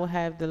well as I will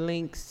have the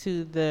links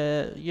to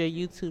your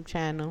YouTube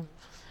channel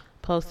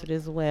posted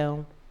as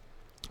well.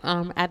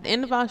 At the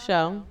end of our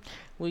show,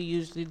 we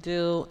usually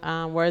do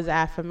words of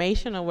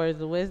affirmation or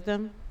words of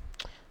wisdom.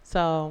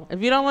 So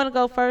if you don't want to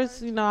go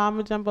first, I'm going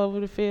to jump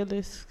over to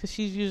Fearless because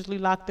she's usually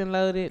locked and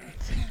loaded.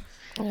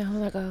 Yeah, I'm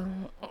going to go.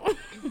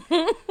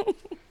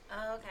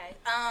 Okay.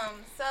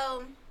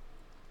 So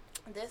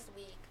this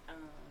week,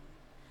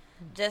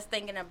 just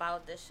thinking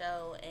about the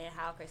show and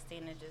how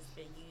Christina just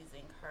been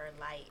using her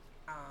light.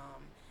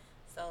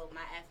 So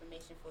my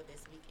affirmation for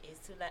this week is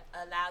to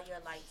allow your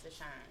light to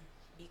shine,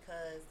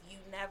 because you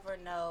never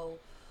know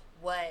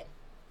what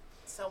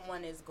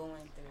someone is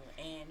going through,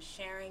 and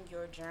sharing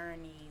your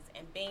journeys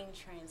and being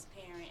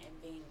transparent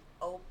and being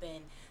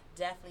open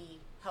definitely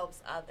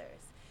helps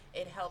others.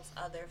 It helps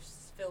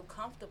others feel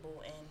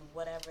comfortable in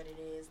whatever it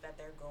is that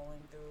they're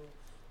going through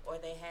or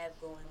they have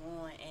going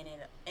on,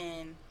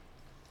 and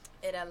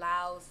it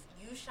allows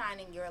you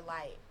shining your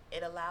light.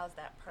 It allows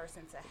that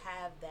person to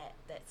have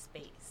that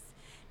space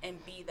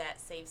and be that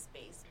safe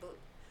space. But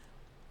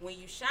when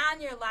you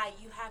shine your light,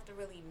 you have to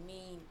really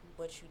mean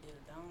what you do.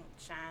 Don't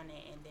shine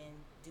it and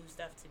then do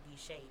stuff to be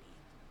shady,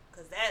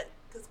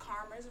 because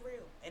karma is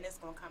real and it's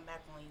gonna come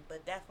back on you.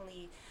 But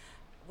definitely,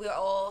 we're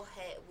all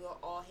here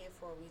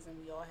for a reason.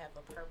 We all have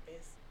a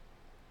purpose,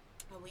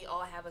 and we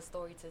all have a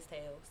story to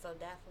tell. So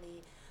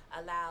definitely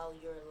allow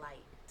your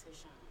light to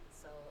shine.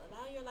 So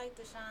allow your light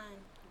to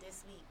shine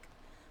this week,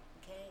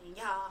 okay? And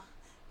y'all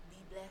be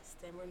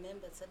blessed, and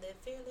remember to live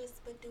fearless,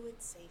 but do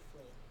it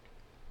safely.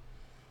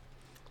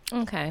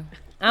 Okay,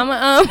 I'm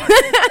a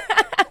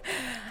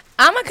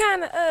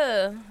kind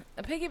of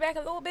piggyback a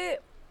little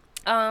bit,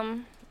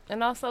 and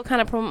also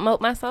kind of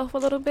promote myself a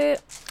little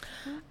bit.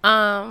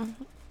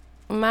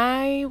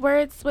 My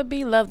words would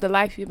be love the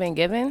life you've been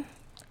given,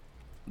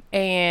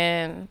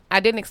 and I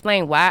didn't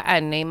explain why I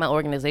named my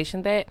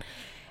organization that.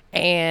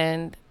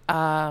 And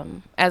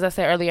as I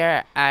said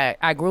earlier,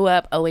 I grew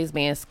up always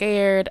being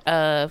scared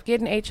of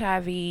getting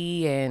HIV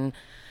and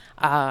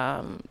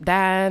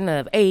dying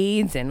of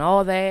AIDS and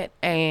all that.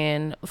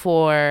 And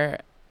for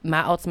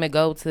my ultimate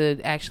goal to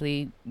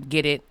actually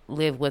get it,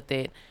 live with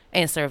it,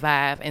 and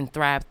survive and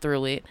thrive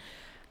through it,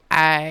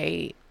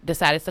 I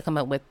decided to come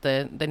up with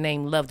the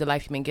name Love the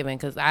Life You've Been Given,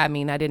 because I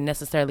didn't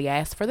necessarily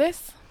ask for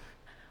this,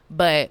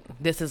 but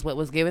this is what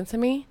was given to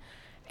me.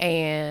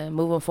 And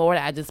moving forward,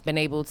 I just been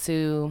able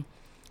to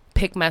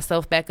pick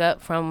myself back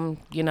up from,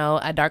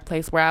 a dark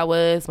place where I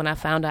was when I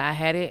found out I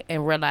had it,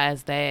 and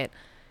realized that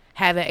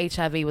having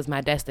HIV was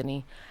my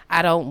destiny.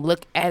 I don't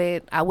look at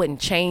it, I wouldn't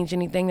change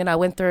anything that I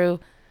went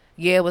through.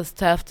 Yeah, it was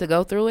tough to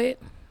go through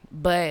it,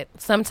 but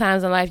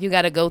sometimes in life you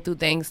got to go through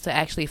things to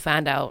actually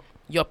find out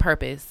your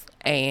purpose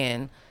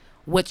and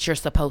what you're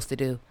supposed to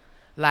do.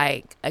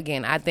 Like,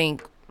 again, I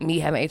think me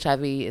having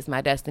HIV is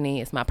my destiny,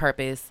 it's my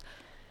purpose.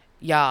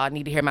 Y'all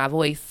need to hear my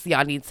voice.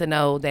 Y'all need to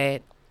know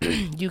that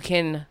you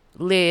can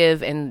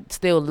live and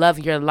still love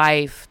your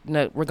life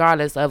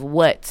regardless of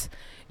what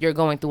you're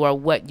going through or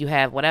what you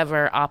have,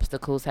 whatever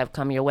obstacles have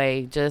come your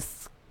way.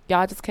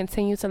 Y'all just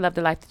continue to love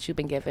the life that you've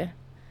been given.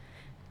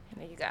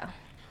 And there you go.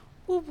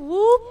 Whoop,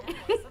 whoop.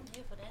 Yes, I'm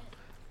here for that.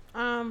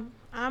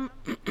 I'm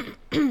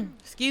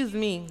excuse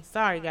me,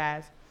 sorry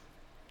guys.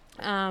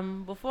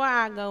 Before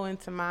I go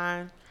into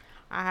mine,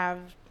 I have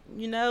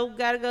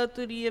gotta go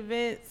through the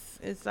events.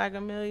 It's like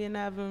a million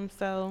of them,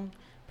 so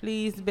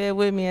please bear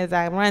with me as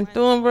I run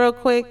through them real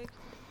quick.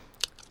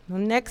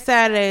 Next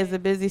Saturday is a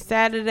busy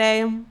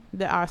Saturday.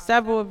 There are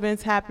several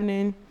events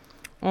happening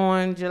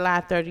on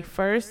July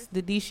 31st.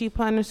 The DC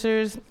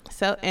Punishers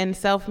and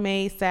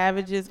Self-Made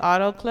Savages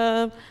Auto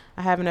Club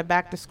are having a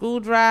back-to-school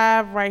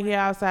drive right here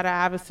outside of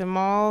Iverson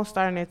Mall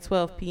starting at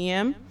 12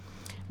 p.m.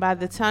 By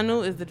the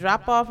tunnel is the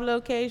drop-off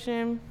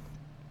location.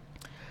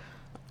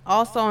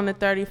 Also on the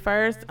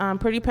 31st,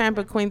 Pretty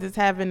Pampered Queens is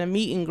having a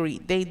meet and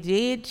greet. They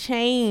did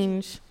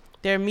change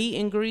their meet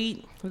and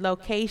greet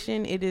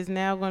location. It is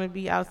now going to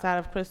be outside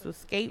of Crystal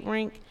Skate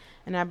Rink,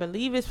 and I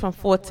believe it's from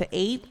 4 to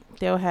 8.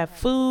 They'll have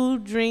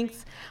food,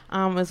 drinks,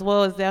 as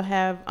well as they'll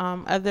have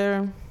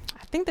other,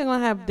 I think they're going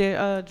to have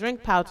their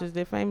drink pouches,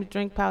 their famous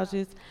drink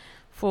pouches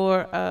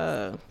for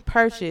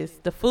purchase.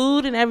 The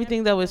food and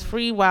everything, though, is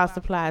free while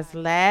supplies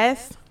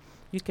last.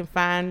 You can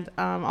find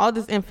all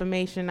this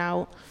information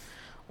out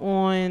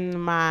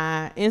on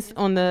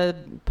on the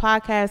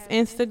podcast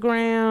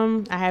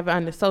Instagram. I have it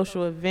under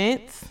social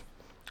events.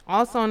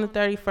 Also on the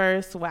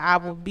 31st, where I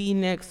will be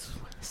next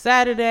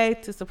Saturday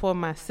to support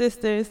my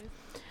sisters.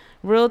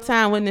 Real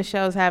Time Witness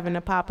Show is having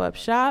a pop-up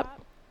shop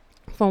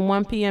from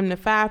 1 p.m. to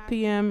 5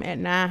 p.m. at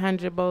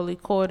 900 Bowley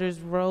Quarters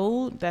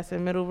Road. That's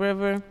in Middle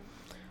River.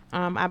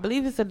 I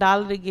believe it's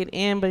 $1 to get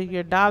in, but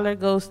your dollar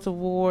goes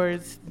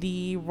towards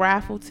the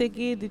raffle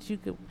ticket that you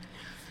could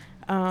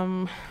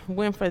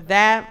win for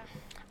that.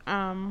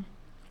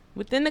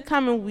 Within the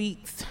coming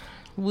weeks,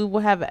 we will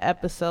have an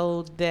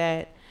episode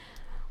that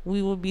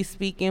we will be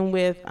speaking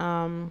with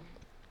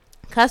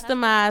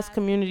Customized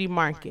Community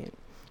Market.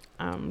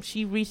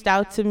 She reached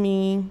out to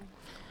me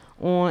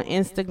on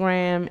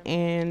Instagram,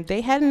 and they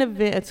had an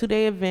event, a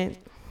 2-day event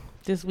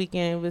this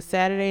weekend. It was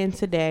Saturday and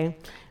today.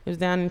 It was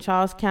down in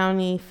Charles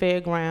County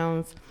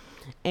Fairgrounds,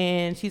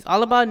 and she's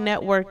all about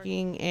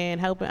networking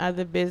and helping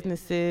other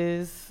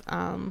businesses,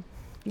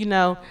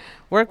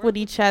 work with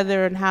each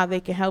other and how they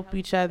can help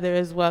each other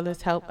as well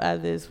as help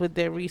others with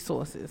their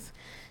resources.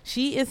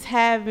 She is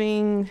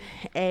having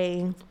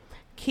a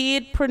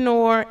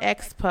Kidpreneur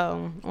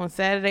Expo on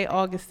Saturday,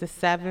 August the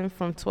 7th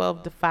from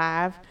 12 to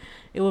 5.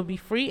 It will be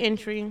free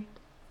entry.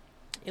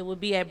 It will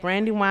be at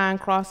Brandywine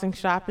Crossing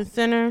Shopping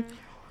Center.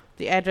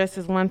 The address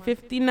is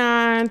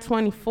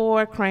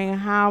 15924 Crane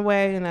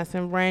Highway, and that's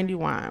in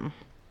Brandywine.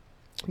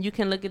 You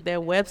can look at their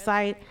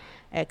website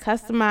at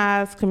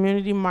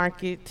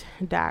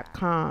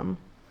customizedcommunitymarket.com.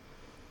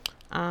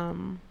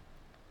 I'm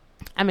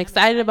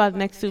excited about the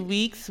next 2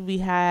 weeks. We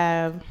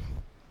have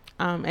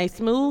A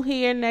Smooth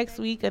here next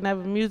week,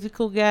 another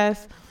musical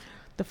guest.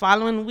 The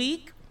following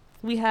week,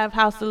 we have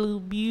House of Lou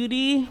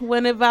Beauty,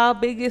 one of our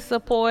biggest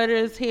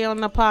supporters here on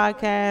the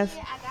podcast.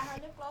 Yeah, I got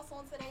her lip gloss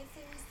on today too.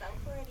 So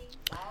pretty.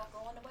 I'll go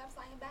on the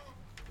website and buy it.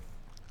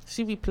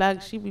 She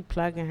be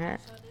plugging her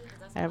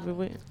every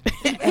week.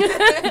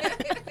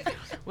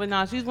 But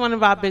no, she's one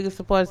of our biggest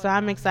supporters, so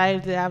I'm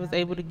excited that I was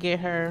able to get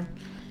her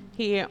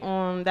here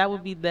on, that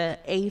would be the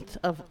 8th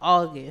of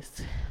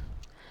August.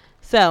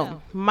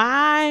 So,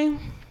 my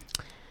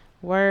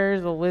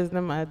words of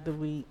wisdom of the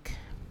week.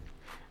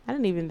 I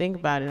didn't even think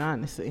about it,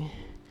 honestly.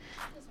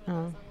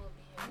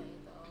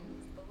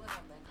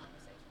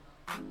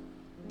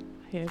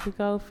 Here we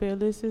go.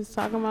 Phyllis is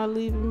talking about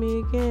leaving me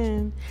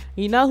again.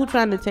 You know who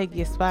trying to take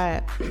your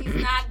spot. He's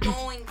not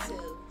going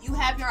to. You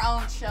have your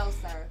own show,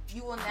 sir.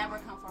 You will never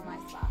come for my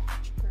spot.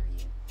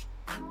 Period.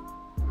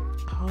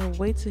 Oh,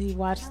 wait till he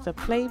watches the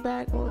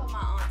playback. You know my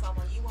aunt told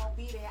me you won't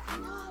be there. I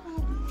know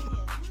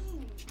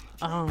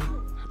I won't be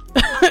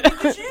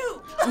there.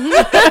 You.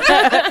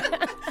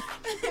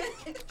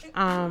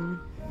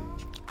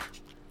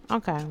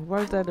 Okay,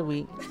 words of the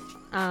week.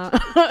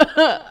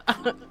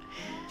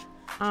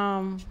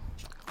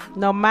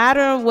 No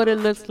matter what it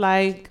looks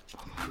like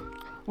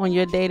on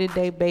your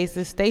day-to-day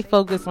basis, stay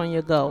focused on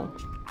your goal.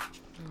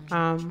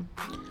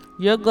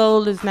 Your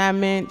goal is not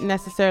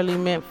necessarily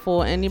meant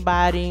for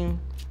anybody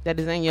that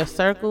is in your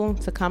circle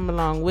to come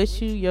along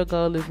with you. Your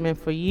goal is meant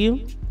for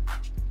you.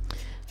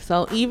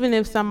 So even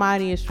if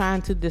somebody is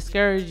trying to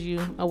discourage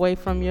you away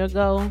from your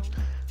goal,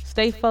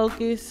 stay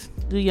focused,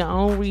 do your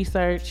own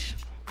research,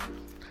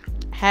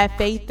 have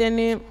faith in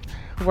it,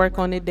 work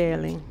on it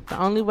daily. The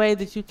only way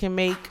that you can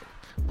make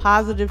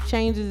positive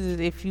changes is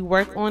if you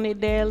work on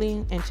it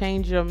daily and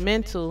change your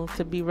mental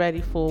to be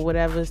ready for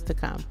whatever's to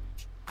come.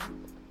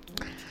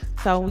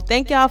 So we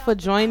thank y'all for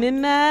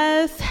joining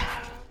us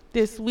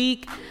this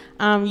week.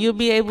 You'll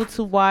be able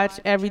to watch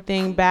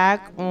everything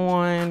back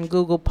on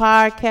Google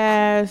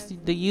Podcasts,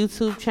 the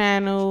YouTube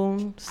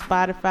channel,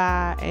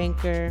 Spotify,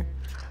 Anchor,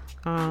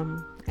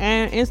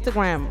 and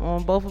Instagram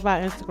on both of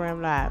our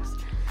Instagram lives.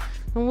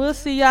 And we'll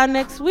see y'all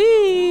next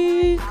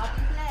week.